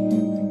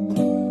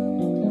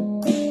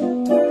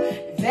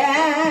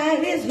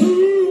 That is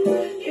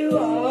who you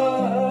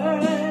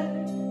are.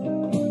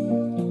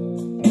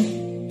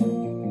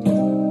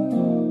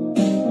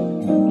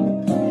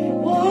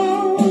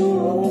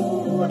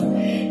 Whoa,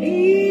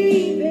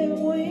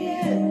 even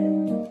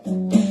when,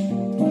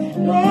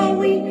 Lord,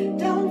 we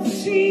don't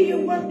see you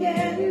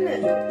working.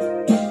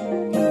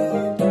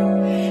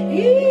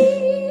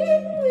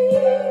 Even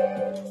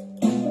when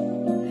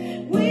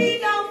we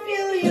don't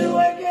feel you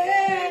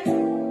working,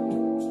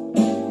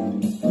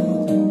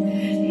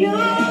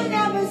 you'll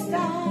never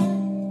stop.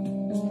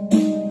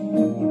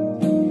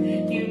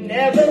 You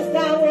never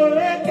stop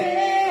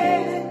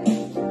working.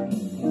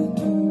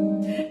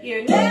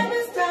 You never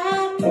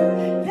stop,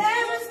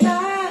 never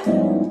stop,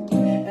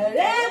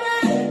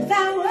 never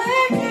stop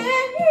working.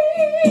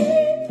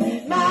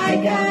 My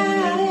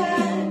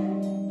God.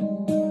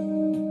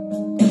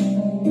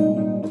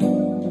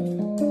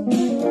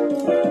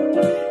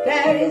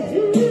 That is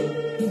who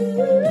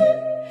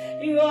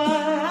you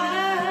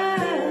are.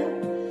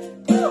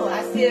 Oh,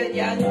 I see a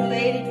young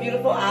lady,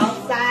 beautiful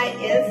outside,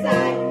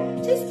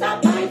 inside. Just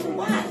stop by to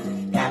watch.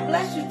 God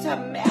bless you,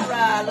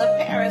 Tamara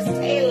LaParis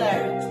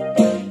Taylor.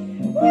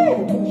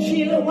 Woo!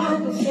 Sheila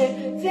Walker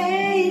said,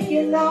 thank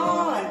you,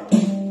 Lord.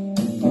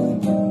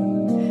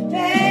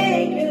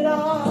 Thank you,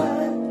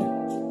 Lord.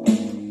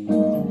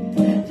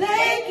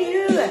 Thank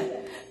you.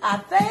 I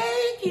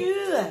thank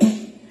you.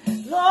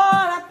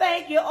 Lord, I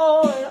thank you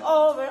over and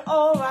over and over.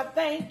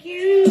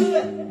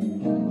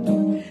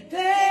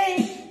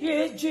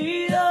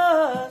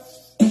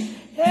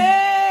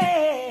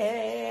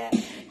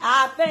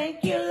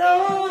 thank you,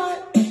 Lord.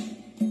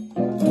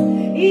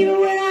 Even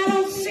when I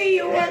don't see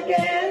you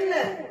working,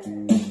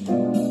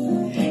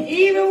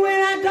 even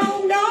when I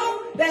don't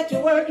know that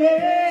you're working,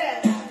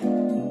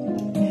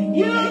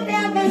 you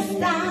never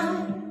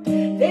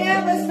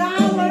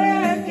stop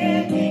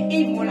working.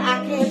 Even when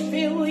I can't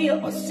feel you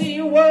or see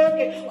you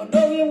working or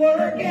know you're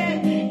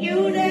working,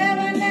 you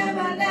never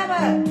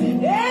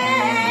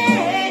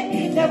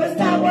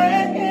stop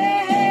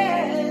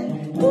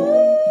working.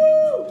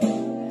 Ooh,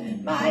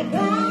 my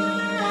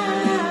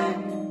God,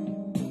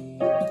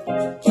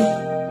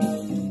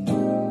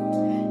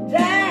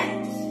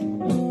 that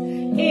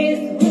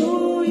is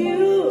who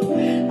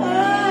you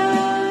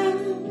are.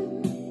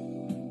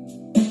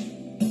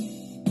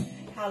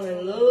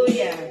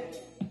 Hallelujah.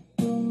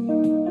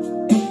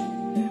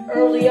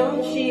 Early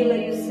on, Sheila,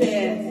 you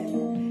said,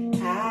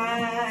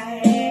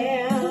 I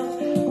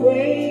am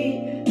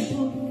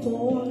grateful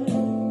for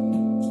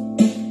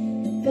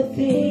the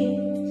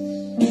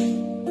things,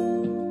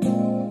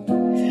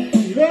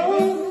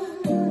 Lord,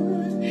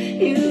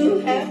 you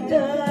have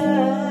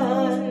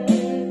done.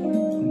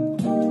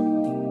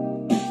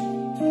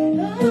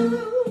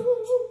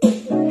 Oh,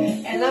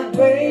 and I'm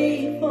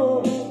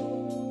grateful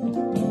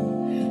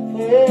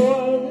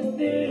for the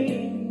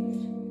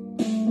things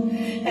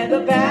and the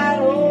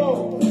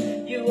battle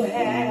you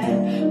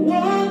have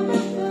won.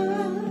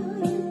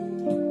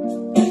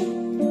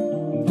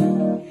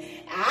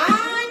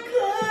 I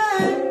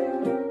could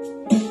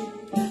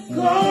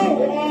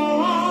go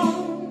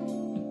on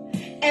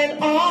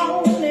and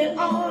on and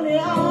on and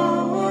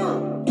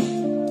on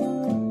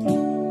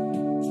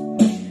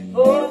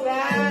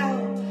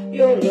about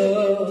your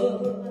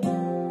love.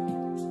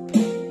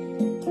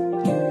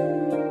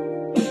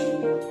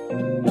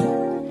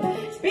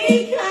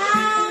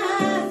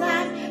 Because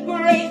I'm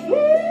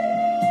grateful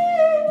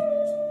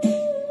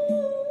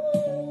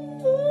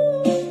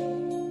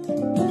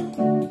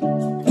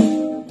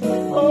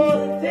for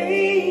the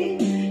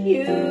things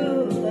you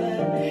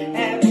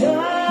have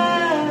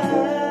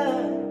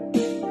done.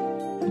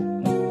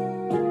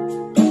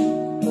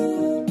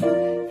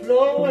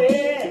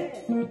 Flowing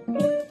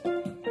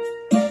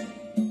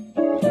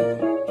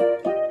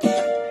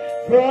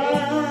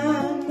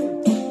from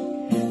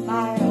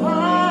my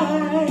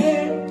heart.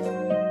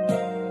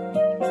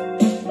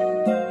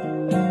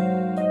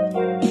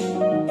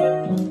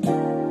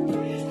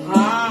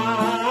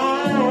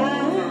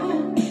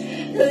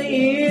 The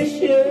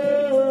issue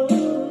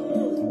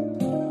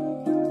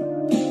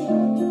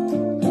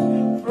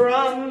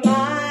from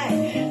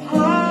my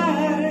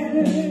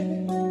heart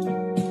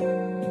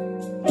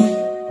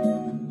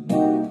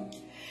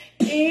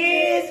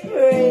is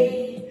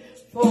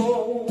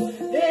gratefulness.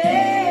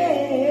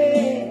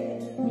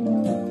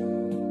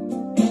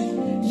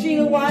 She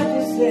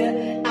watches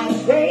it.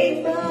 I'm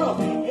grateful.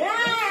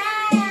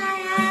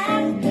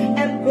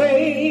 I'm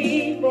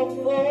grateful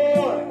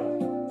for,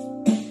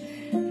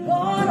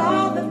 Lord,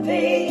 all the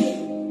things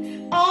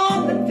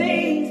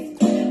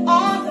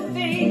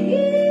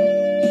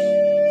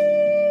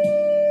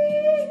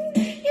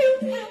you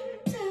have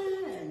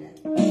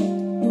done.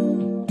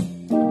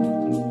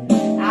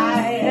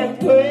 I am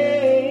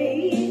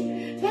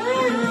grateful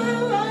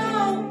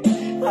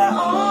for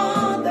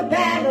all the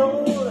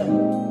battles,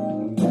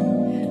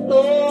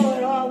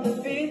 Lord, all the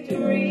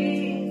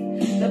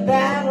victories, the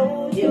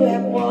battle you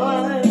have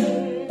won.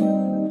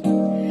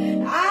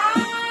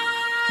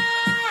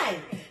 I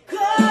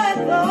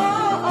could go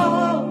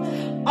on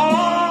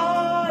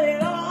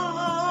and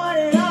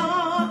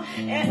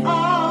on and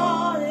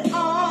on and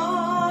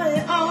on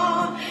and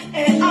on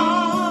and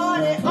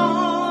on and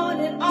on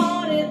and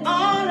on and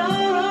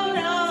on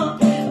and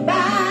on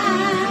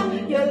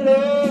about your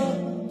love.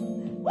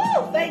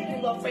 Woo! Thank you,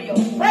 Lord, for your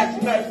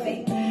fresh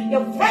mercy,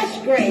 your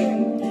fresh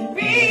grace.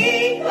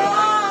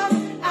 Because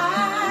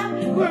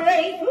I'm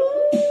grateful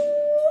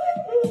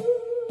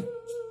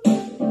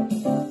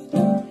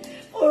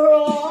for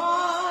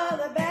all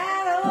the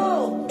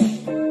battles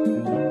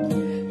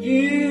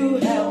you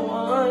have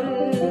won.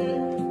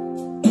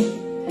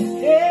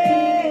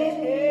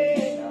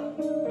 Yeah.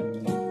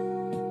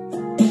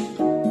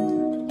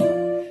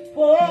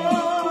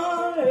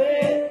 For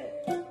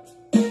it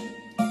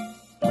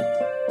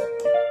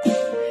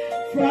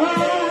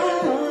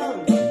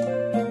from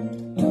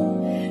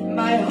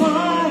my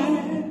heart.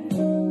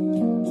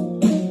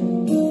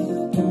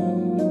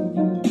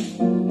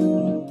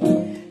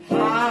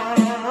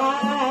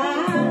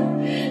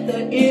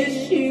 The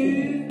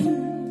issue.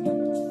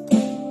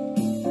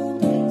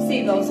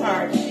 See those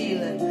hearts,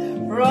 Sheila,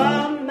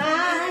 from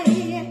my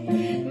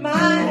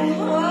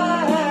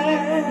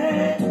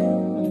heart.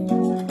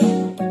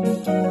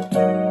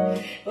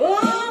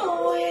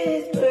 Oh,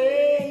 it's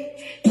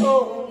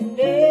grateful.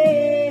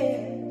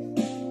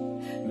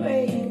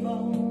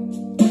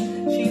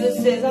 Sheila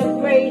says, I'm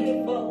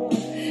grateful.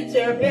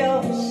 Sarah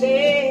Bell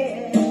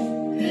says,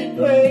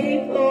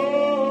 grateful.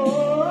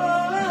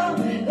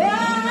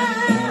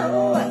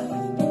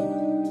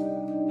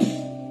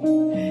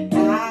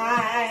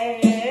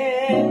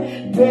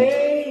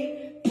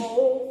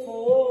 Grateful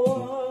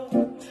for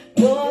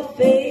your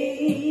faith.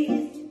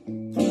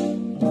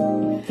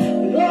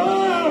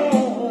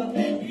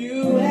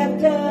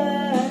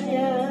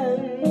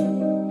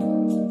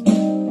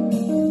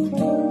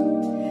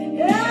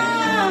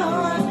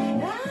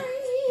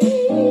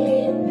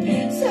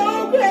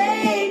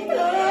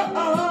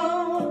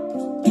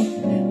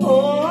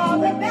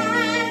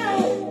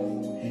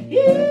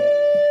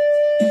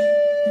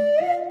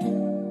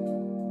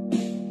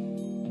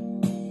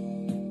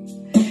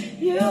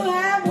 You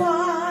have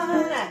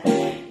won.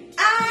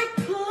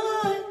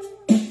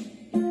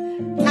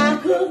 I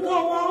could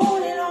go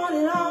on and on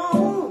and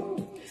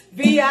on.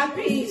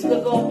 VIPs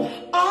could go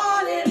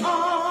on and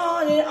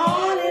on and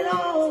on and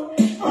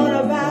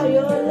on about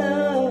your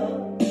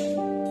love.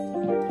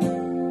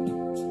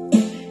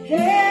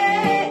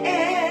 Hey,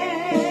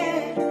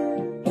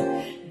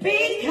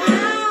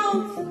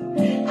 because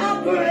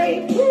I'm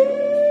grateful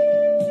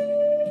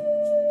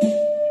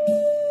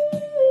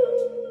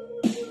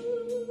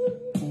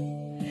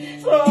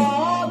for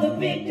all the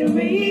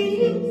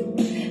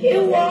victories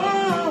you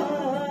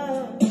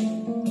won.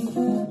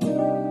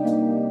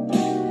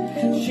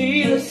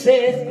 Jesus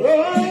says,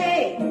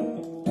 glory,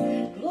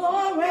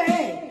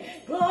 glory,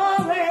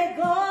 glory,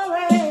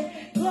 glory,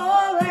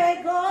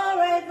 glory,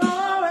 glory,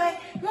 glory,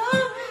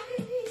 glory,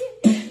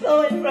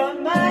 flowing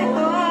from my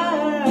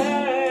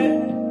heart.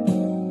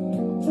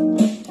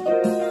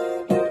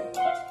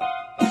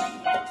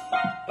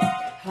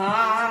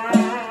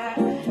 High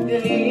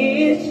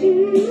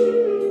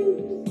issues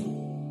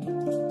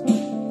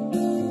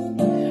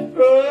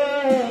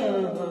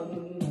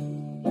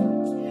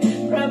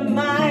from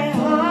my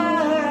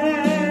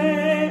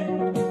heart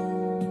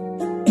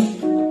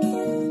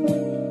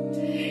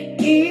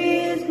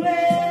is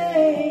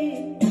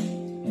gratefulness,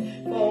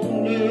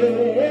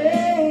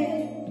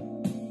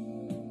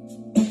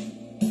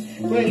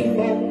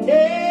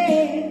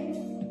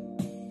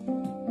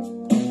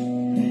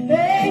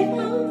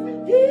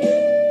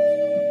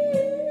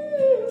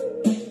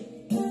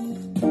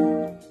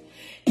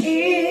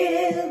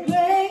 is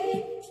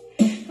gratefulness.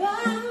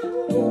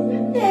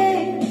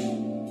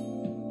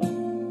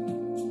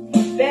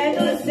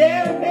 Evangelist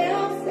Sarah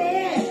Bell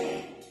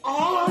said,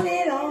 on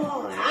and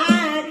on,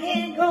 I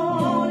can go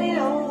on and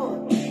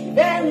on.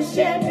 Evangelist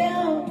Sarah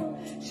Bell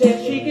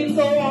said she can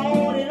go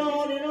on and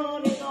on and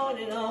on and on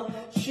and on.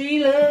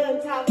 Sheila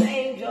and Top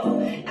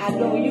Angel, I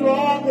know you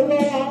all can go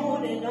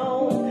on and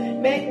on.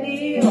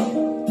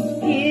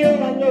 McNeil,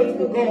 Hill, I know you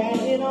can go on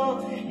and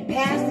on. And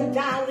Pastor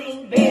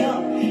Darlene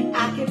Bell,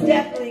 I can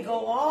definitely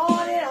go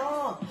on and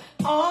on,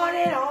 on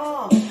and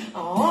on,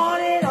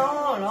 on and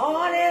on,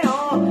 on and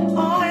on,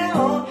 on and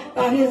on,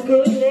 by his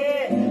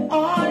goodness,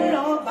 on and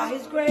on, by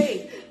his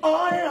grace,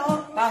 on and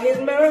on, by his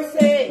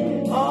mercy,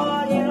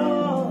 on and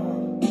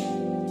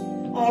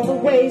on. All the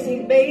ways he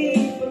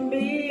made for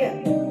me,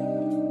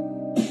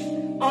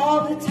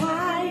 all the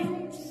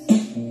times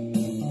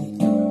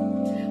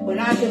when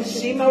I could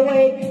see my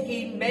way,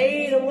 he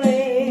made a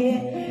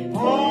way,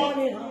 on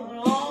and on,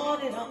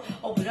 on and on,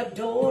 open up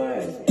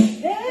doors,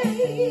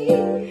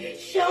 hey,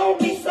 show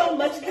me so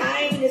much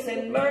kindness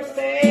and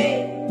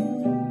mercy.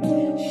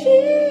 She,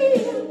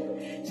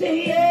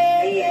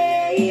 yeah,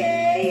 yeah,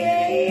 yeah,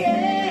 yeah,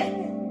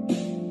 yeah.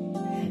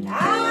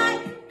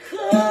 I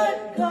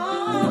could go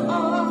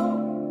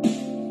on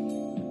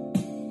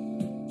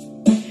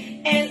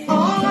and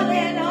on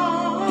and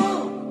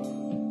on.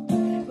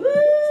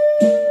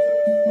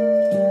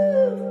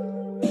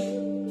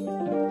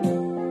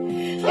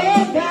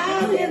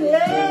 About his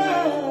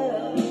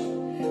love.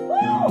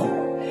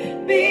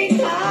 Woo.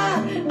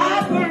 Because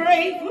I'm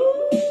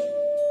grateful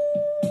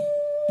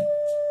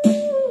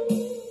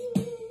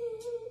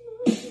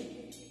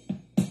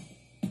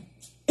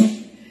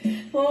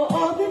for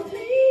all the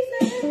things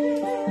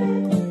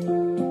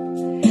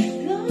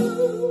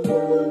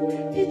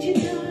that you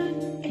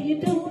done and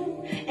you're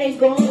doing and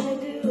gonna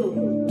do.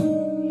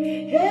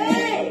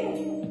 Hey,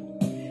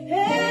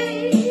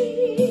 hey,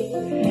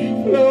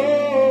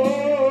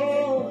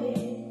 flowing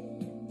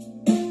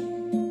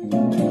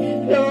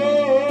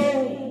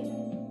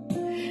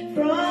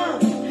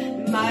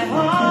from my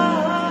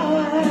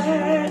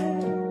heart.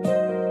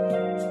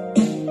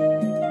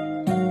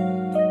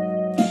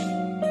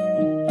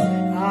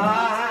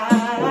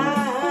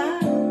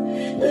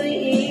 The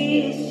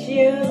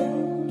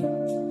issue.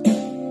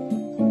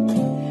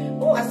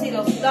 Oh, I see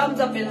those thumbs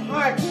up in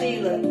heart,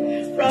 Sheila.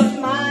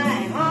 From my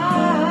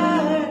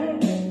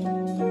heart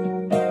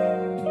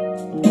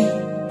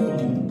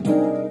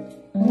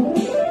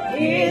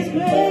is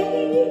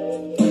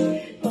gratefulness.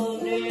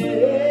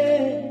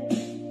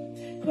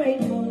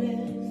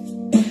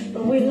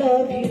 But we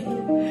love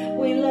you.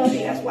 We love you.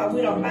 That's why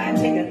we don't mind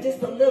taking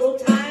just a little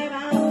time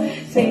out.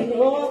 Say,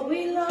 Lord,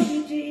 we love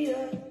you,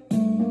 Jesus.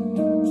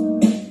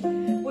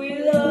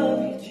 We love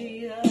you,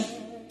 Jesus.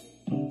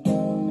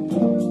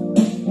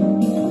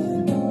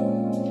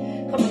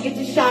 Come on, get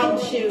your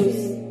shouting shoes,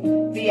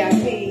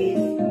 VIPs.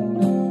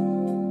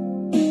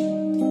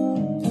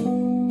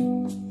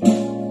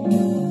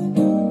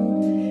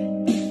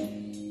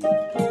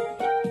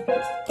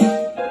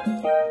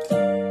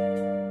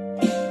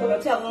 Come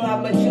on, tell them how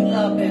much you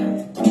love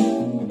them.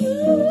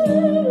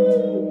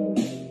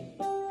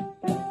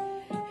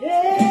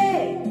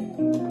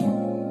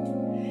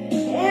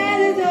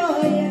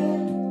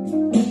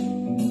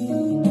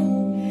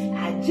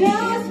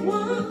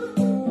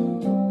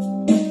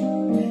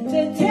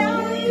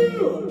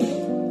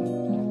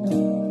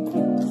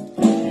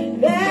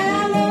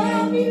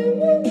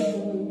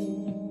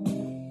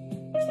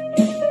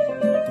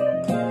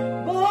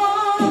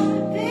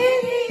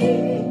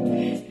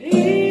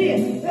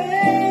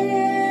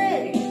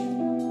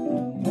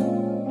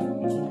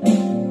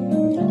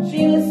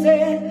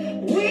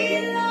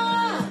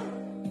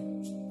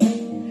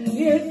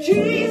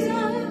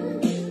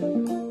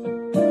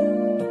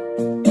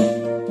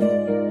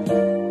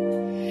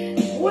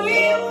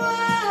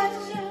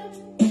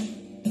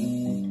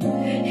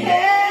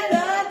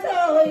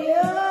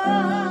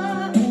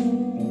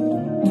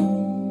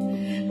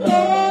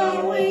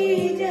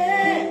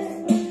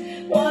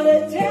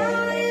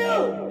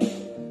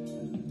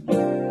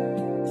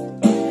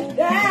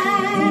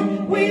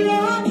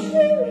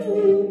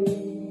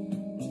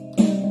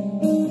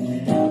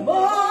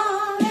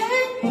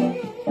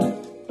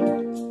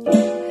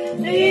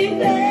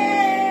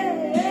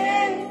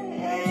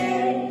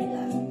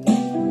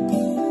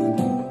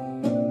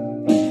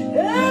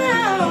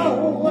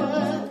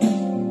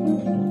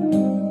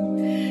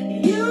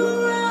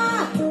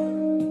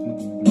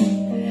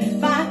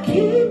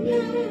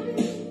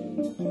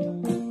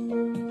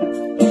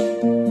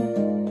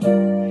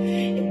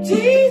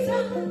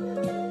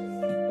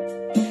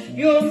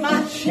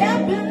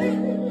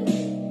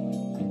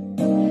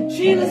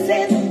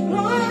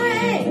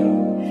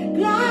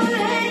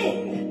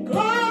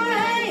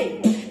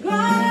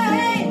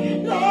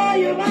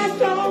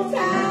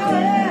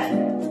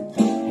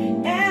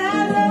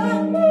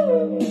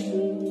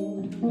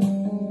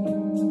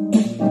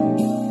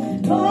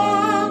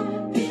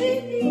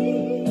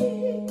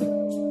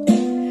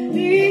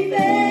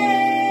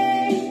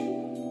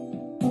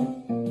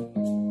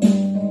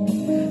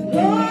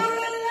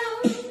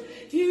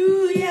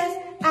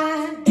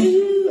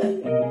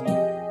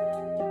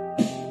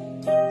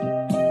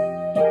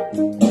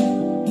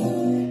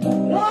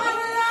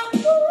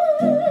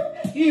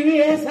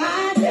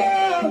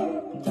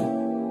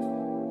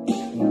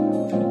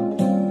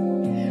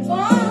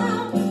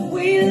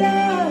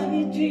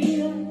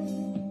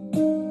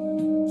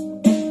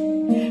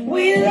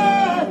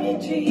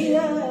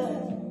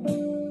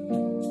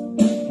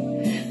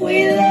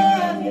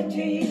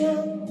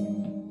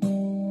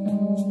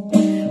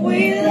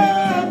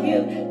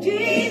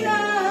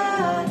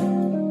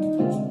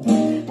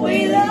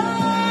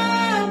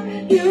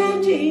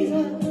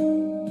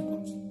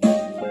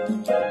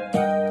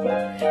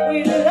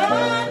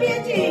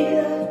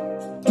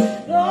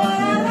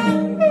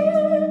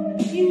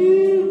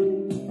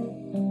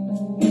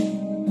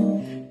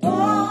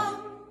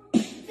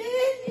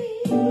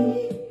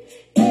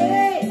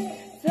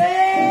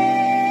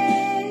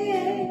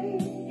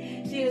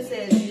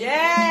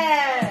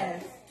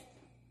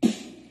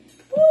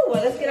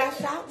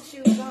 shouting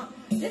shoes on.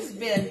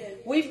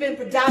 We've been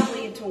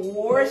predominantly into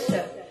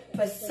worship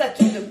for such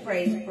a good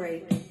praise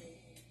break.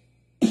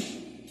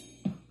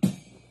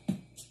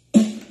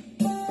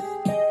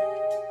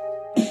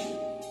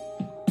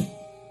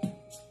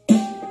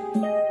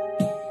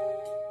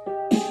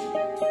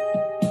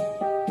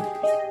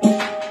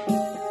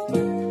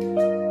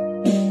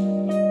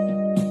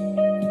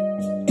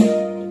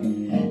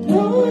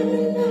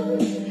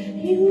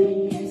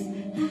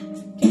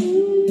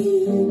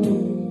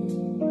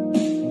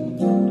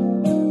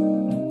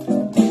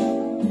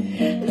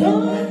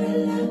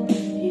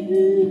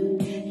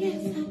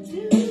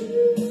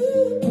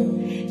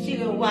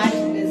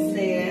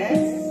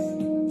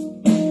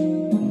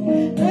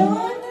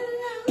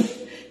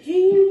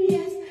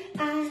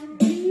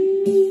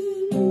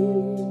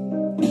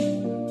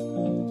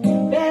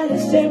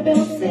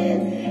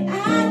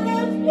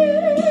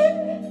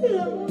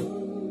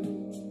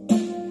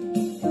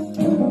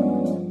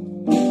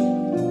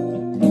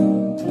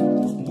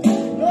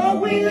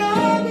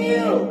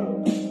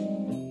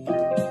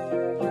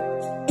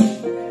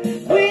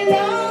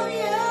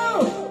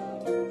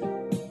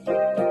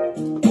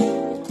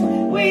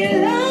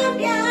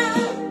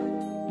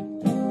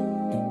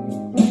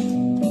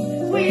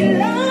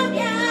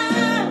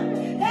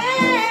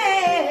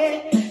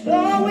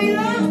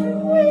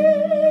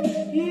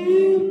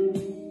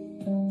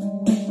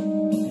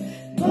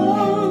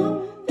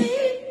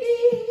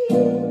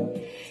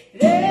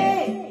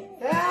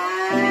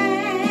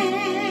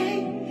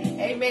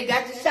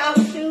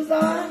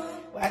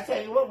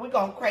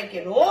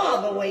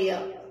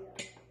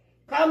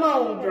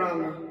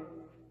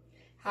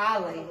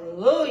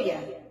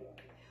 Hallelujah.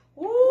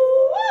 Woo!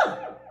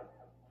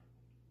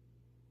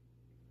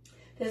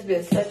 There's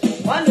been such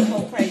a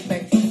wonderful praise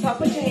break. So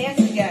put your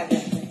hands together.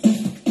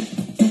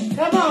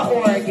 Come on,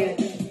 Oregon.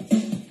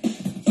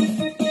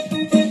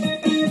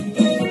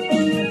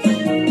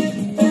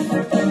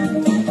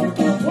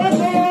 One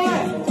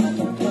more.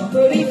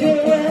 Could he do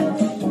it?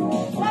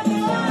 One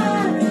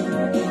more.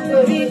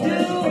 Could he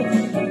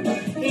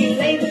do? He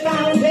laid the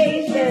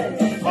foundation.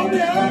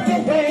 Open up the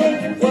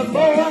way. One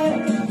more.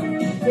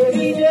 Could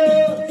he do?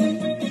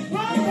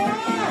 One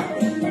more.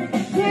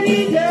 Could he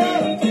do?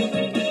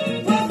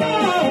 One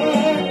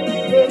more.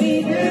 Could he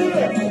do?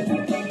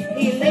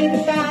 He laid the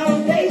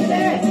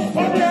foundation.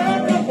 Open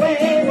up the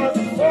way. One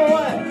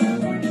more.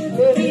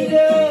 Could he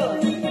do?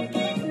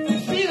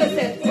 Sheila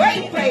says,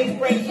 great praise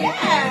break. Yeah.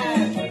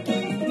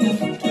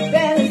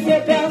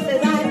 Bell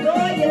says, I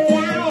adore you,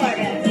 Lord.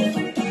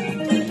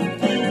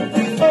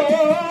 Oh,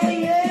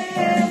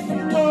 yes.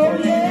 Oh,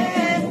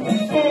 yes.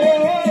 Oh,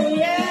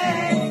 yes.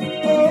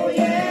 Oh,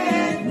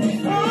 yes.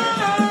 Oh,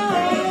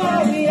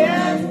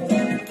 yes.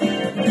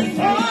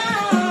 Oh,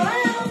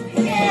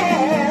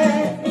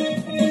 yes.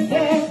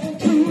 Yes,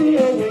 to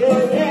your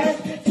will, yes,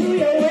 to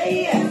your way,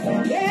 yes.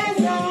 Yes,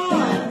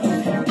 Lord.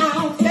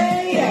 I'll say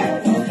it.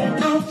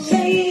 I'll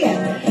say it.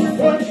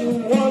 What you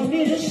want me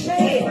to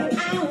say,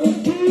 I will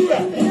do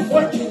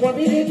what you want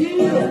me to do.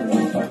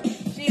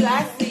 Sheila, I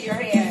see your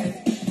hands.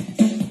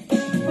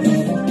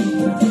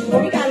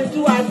 Well, we got to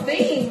do our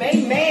theme.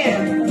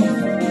 Amen.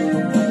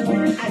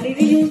 I need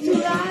to use two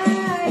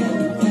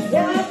lives.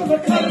 One from a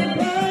covered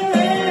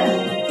blood.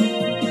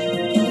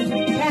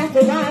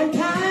 Pastor Ron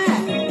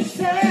Tide.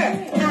 Sir,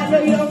 I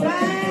know you're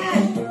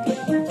fine.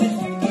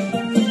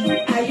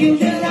 I use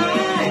your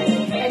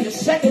line. And the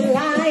second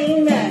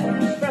line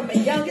from my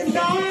youngest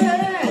daughter.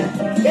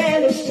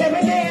 Then it's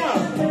Sherry Bell.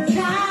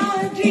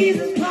 Child of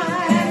Jesus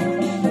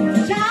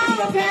Christ. Child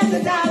of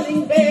Pastor Dye.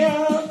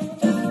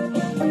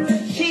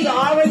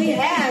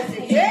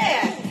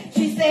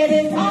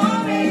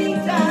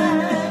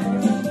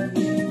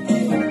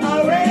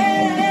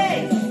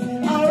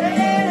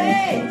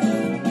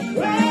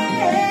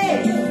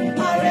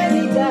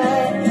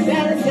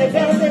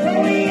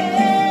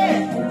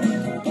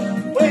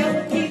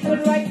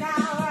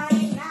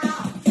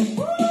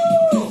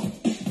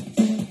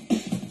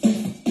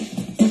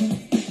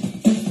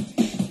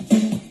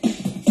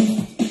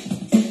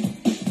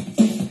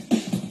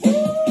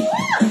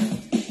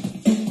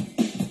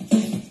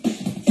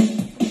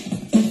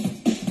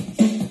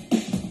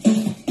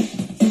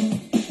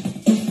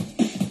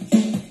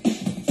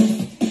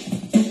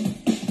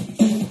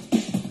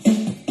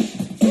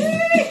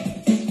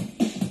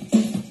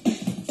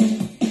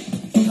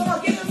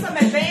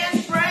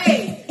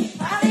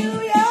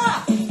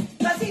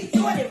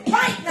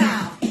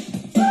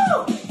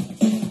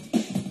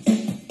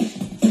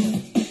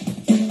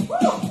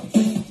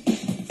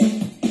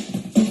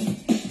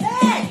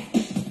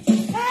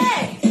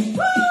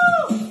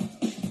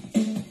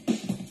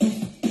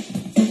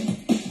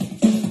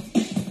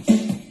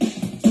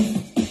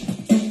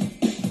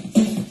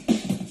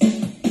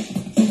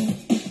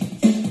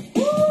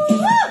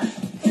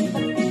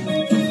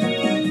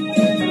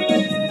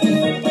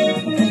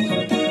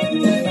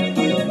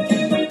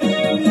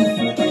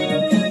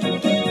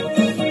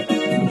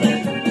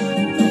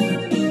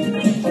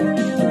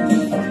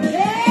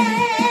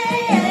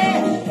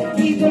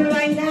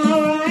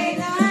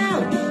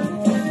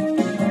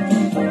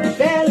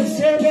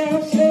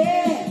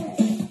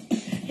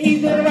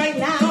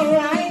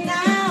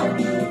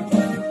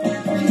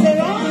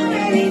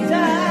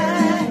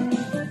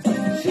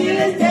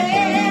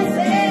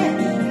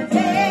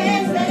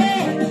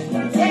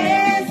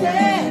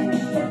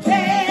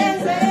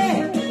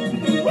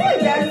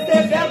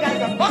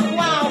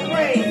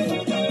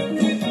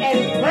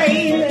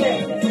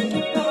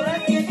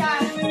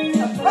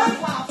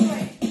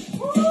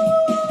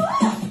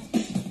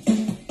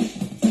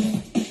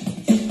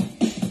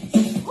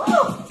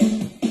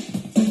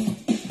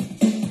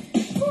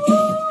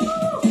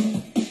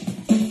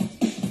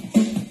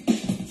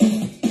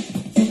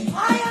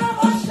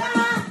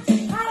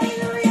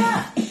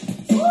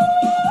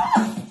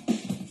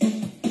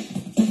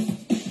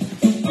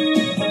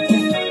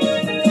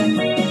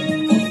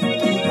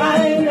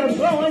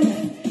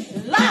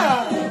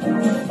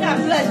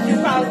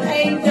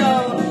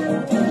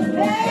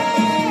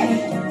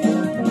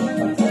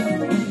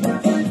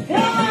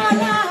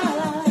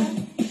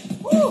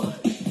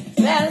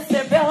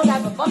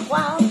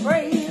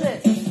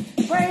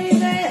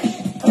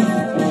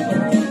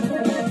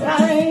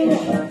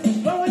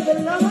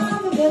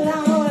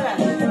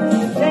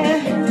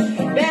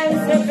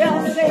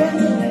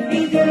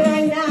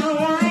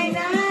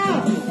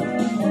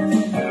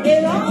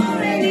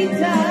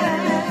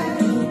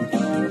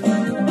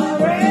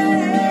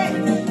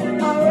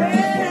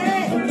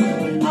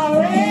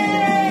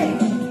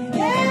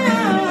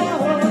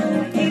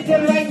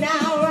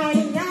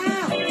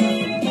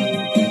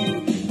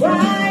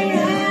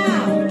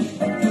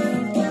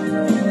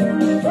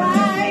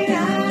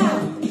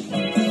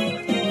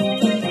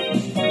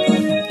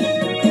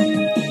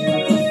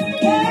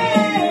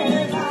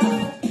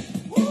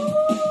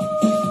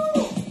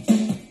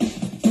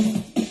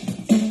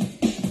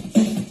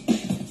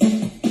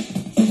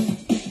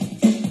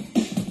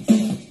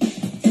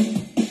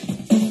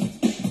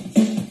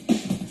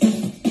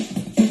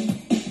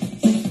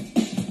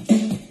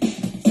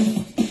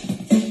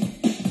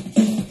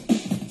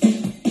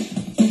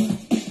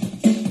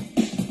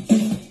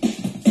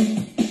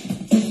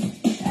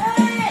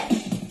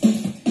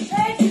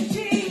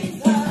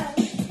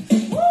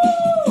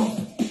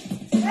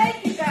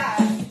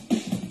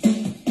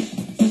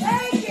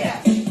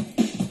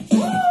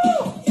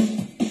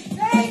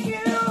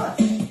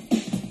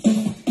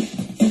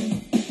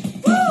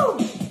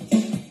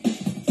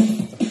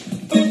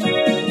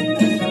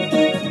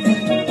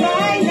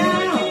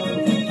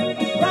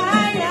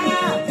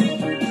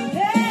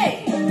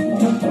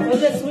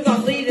 listen, we're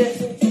going to leave this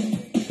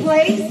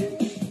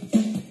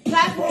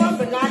platform,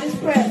 but not his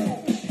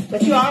presence.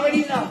 But you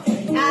already know.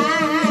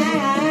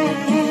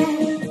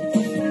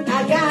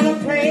 I gotta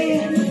pray,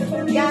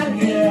 gotta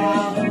get it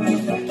out.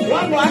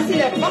 One more, I see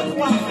that buck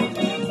wild.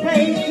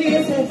 Praise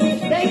Jesus,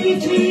 thank you,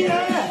 Jesus.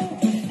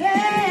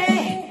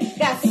 Hey,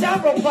 got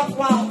several buck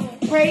wild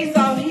praise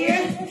on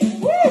here.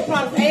 Woo,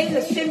 Prophet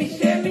Angel, shimmy,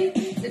 shimmy.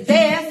 The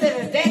dance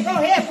and the dance. Go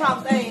ahead,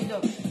 Prophet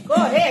Angel. Go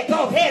ahead,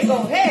 go ahead, go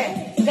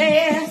ahead.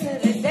 Dance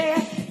and the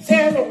dance.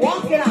 Sarah,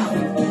 walk it out.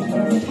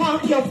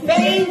 Talk your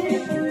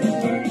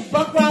faith.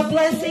 Buck wild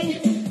blessing.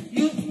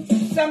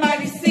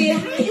 Somebody see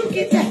how you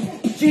get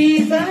that.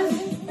 Jesus.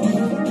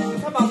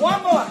 Come on,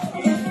 one more.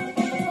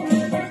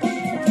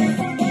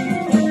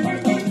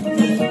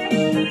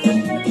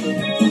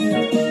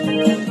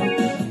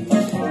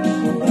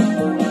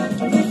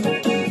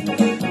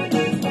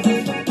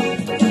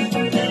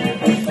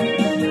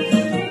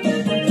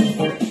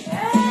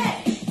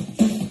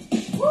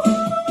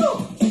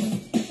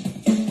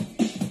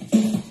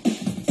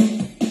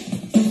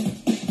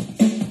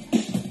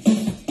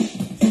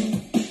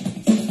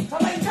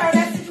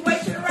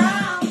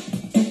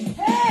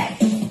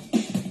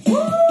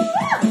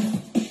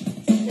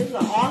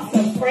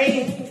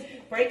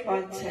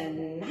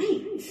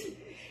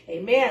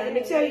 Let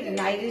me tell you,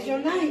 tonight is your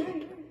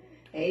night.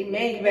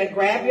 Amen. You better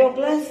grab your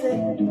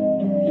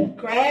blessing.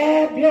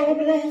 Grab your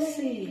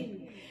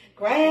blessing.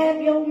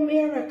 Grab your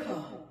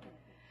miracle.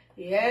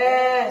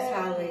 Yes,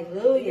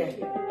 hallelujah.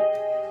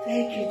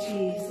 Thank you,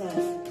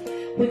 Jesus.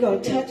 We're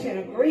going to touch and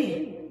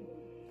agree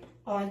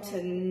on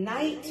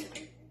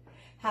tonight.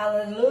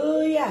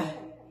 Hallelujah.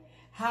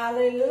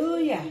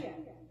 Hallelujah.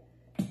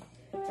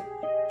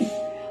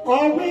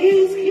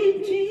 Always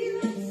keep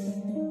Jesus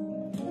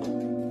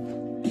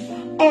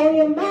on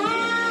your mind.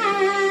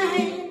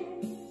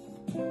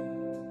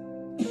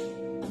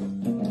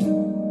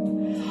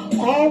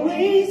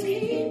 Always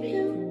keep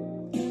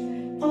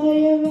him on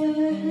your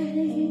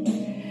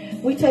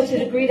mind. We touch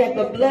and agree that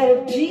the blood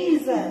of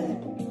Jesus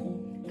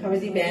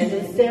covers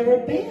Evangelist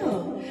Sarah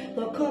Bell.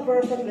 Lord, cover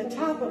her from the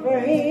top of her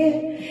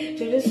head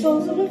to the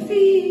soles of her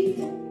feet.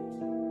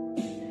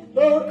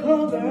 Lord,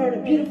 cover her,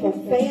 the beautiful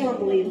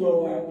family,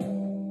 Lord.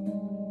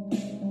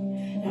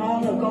 And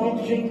all her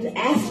goals, dreams,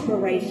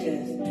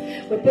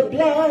 aspirations with the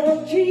blood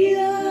of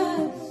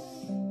Jesus.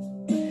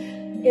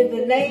 In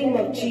the name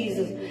of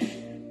Jesus.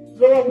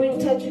 Lord, we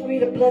touch and agree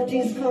the blood of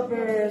Jesus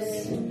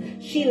covers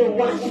Sheila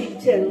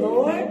Washington,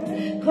 Lord.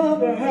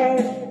 Cover her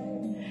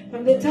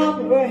from the top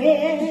of her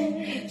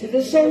head to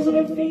the soles of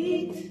her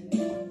feet.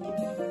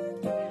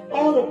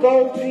 All the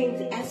goals, dreams,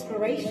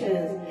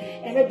 aspirations,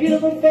 and her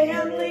beautiful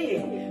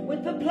family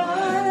with the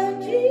blood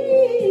of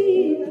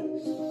Jesus.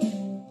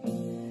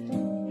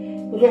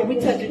 Lord, we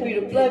touch and agree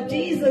the blood of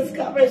Jesus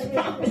covers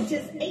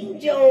Prophetess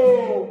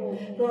Angel.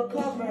 Lord,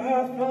 cover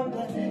her from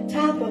the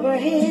top of her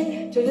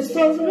head to the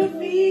soles of her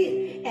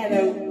feet and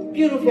her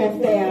beautiful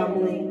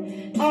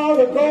family. All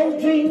the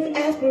goals, dreams,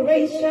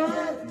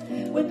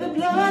 aspirations with the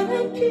blood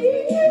of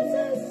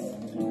Jesus.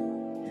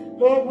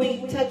 Lord,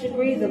 we touch and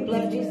agree the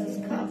blood of Jesus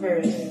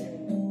covers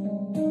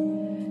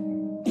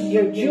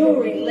your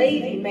jewelry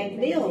lady,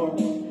 McNeil.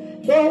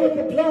 Lord, with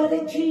the blood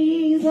of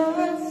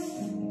Jesus.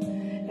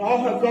 All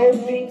her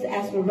goals, dreams,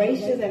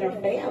 aspirations, and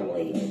her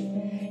family.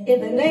 In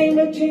the name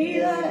of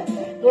Jesus,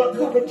 Lord,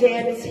 cover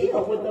Janice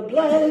Hill with the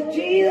blood of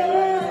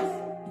Jesus.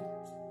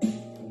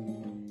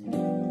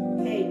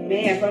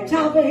 Amen. From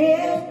top of her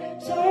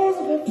head, soles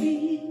of her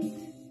feet.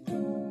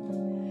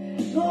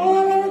 Lord,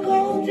 all her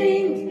goals,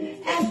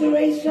 dreams,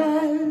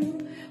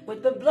 aspirations,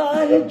 with the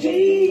blood of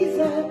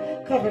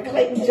Jesus. Cover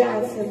Clayton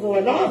Johnson, Lord,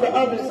 and all the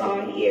others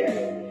on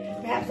here.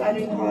 Perhaps I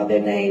didn't call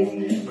their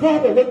names.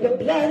 Cover with the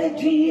blood of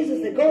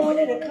Jesus. They're going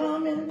and they're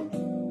coming.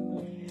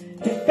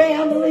 Their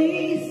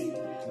families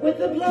with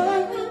the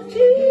blood of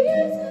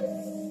Jesus.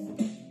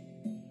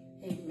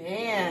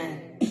 Amen.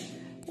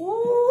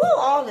 Ooh,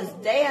 all this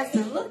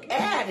dancing. Look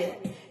at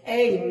it.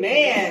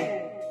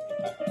 Amen.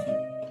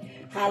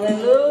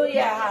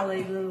 Hallelujah.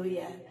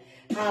 Hallelujah.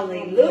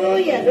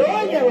 Hallelujah.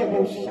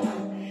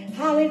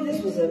 Hallelujah.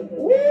 This was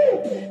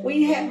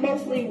we had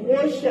mostly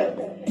worship.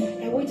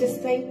 And we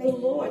just thank the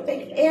Lord.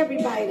 Thank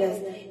everybody that's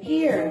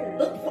here.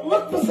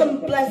 Look for some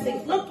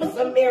blessings. Look for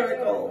some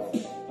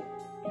miracles.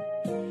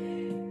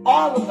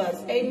 All of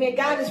us. Amen.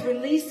 God is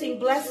releasing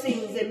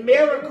blessings and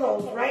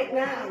miracles right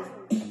now.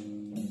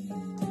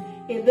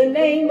 In the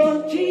name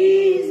of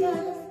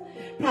Jesus.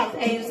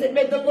 Prophet Angel said,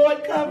 may the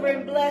Lord cover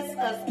and bless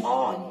us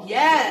all.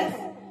 Yes.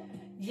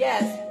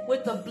 Yes.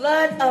 With the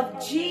blood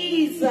of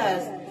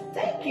Jesus.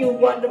 Thank you,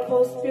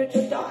 wonderful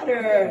spiritual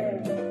daughter.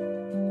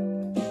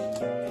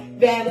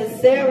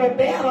 Evangelist Sarah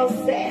Bell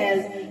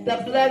says, the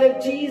blood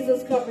of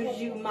Jesus covers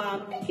you,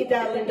 Mom. Thank you,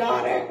 darling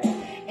daughter.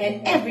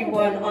 And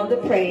everyone on the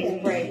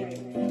praise break.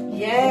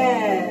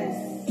 Yes.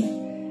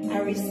 I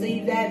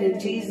receive that in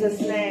Jesus'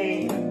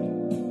 name.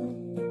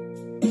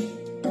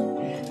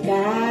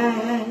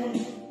 God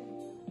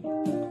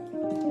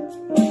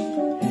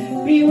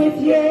be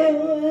with you.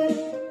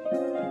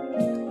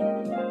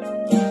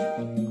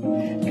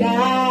 God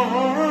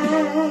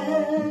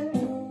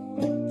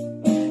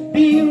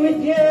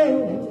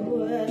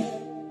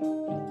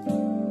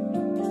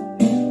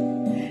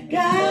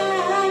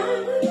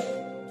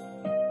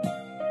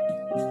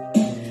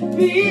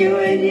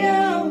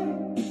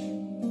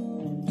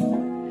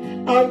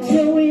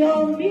until we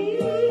all meet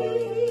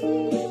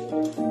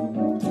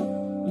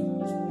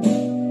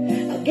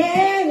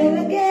again and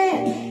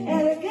again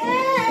and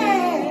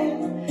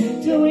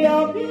again, till we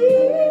all meet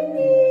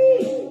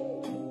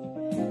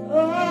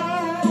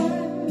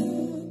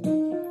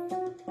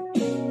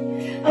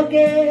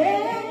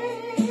again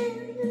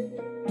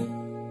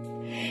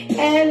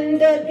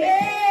and again.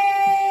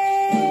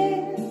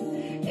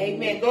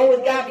 Amen. Go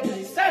with God because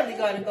he's certainly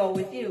going to go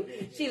with you.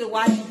 Sheila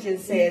Washington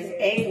says,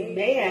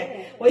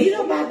 amen. Well, you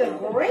know, by the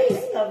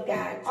grace of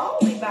God,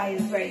 only by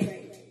his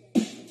grace.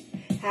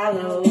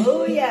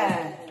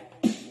 Hallelujah.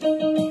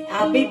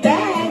 I'll be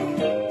back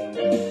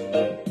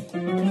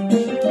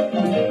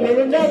with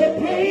another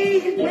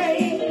praise and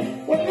praise.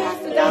 Well,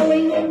 Pastor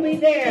Darlene will be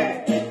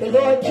there. The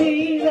Lord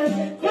Jesus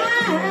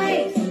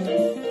Christ.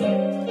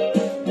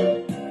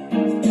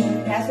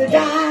 Pastor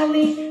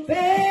Darlene,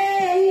 Bell,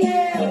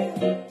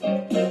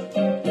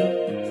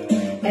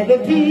 and the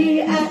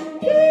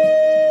VIP.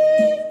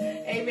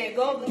 Amen.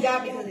 Go with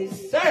God because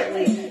he's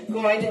certainly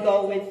going to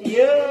go with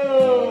you.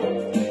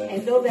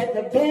 And know that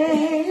the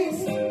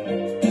best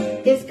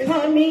is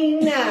coming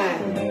now.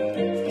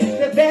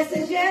 The best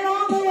is yet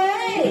on the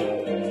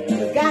way.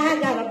 Because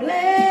God got a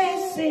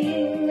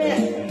blessing.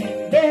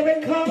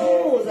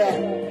 Miracles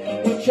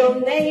with your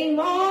name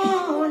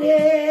on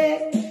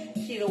it.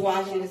 Sheila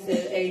Washington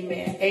says,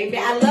 amen.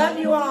 Amen. I love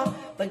you all,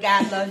 but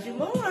God loves you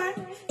more.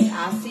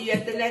 I'll see you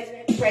at the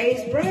next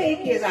praise break.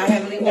 Here's our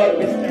Heavenly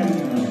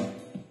Orchestra.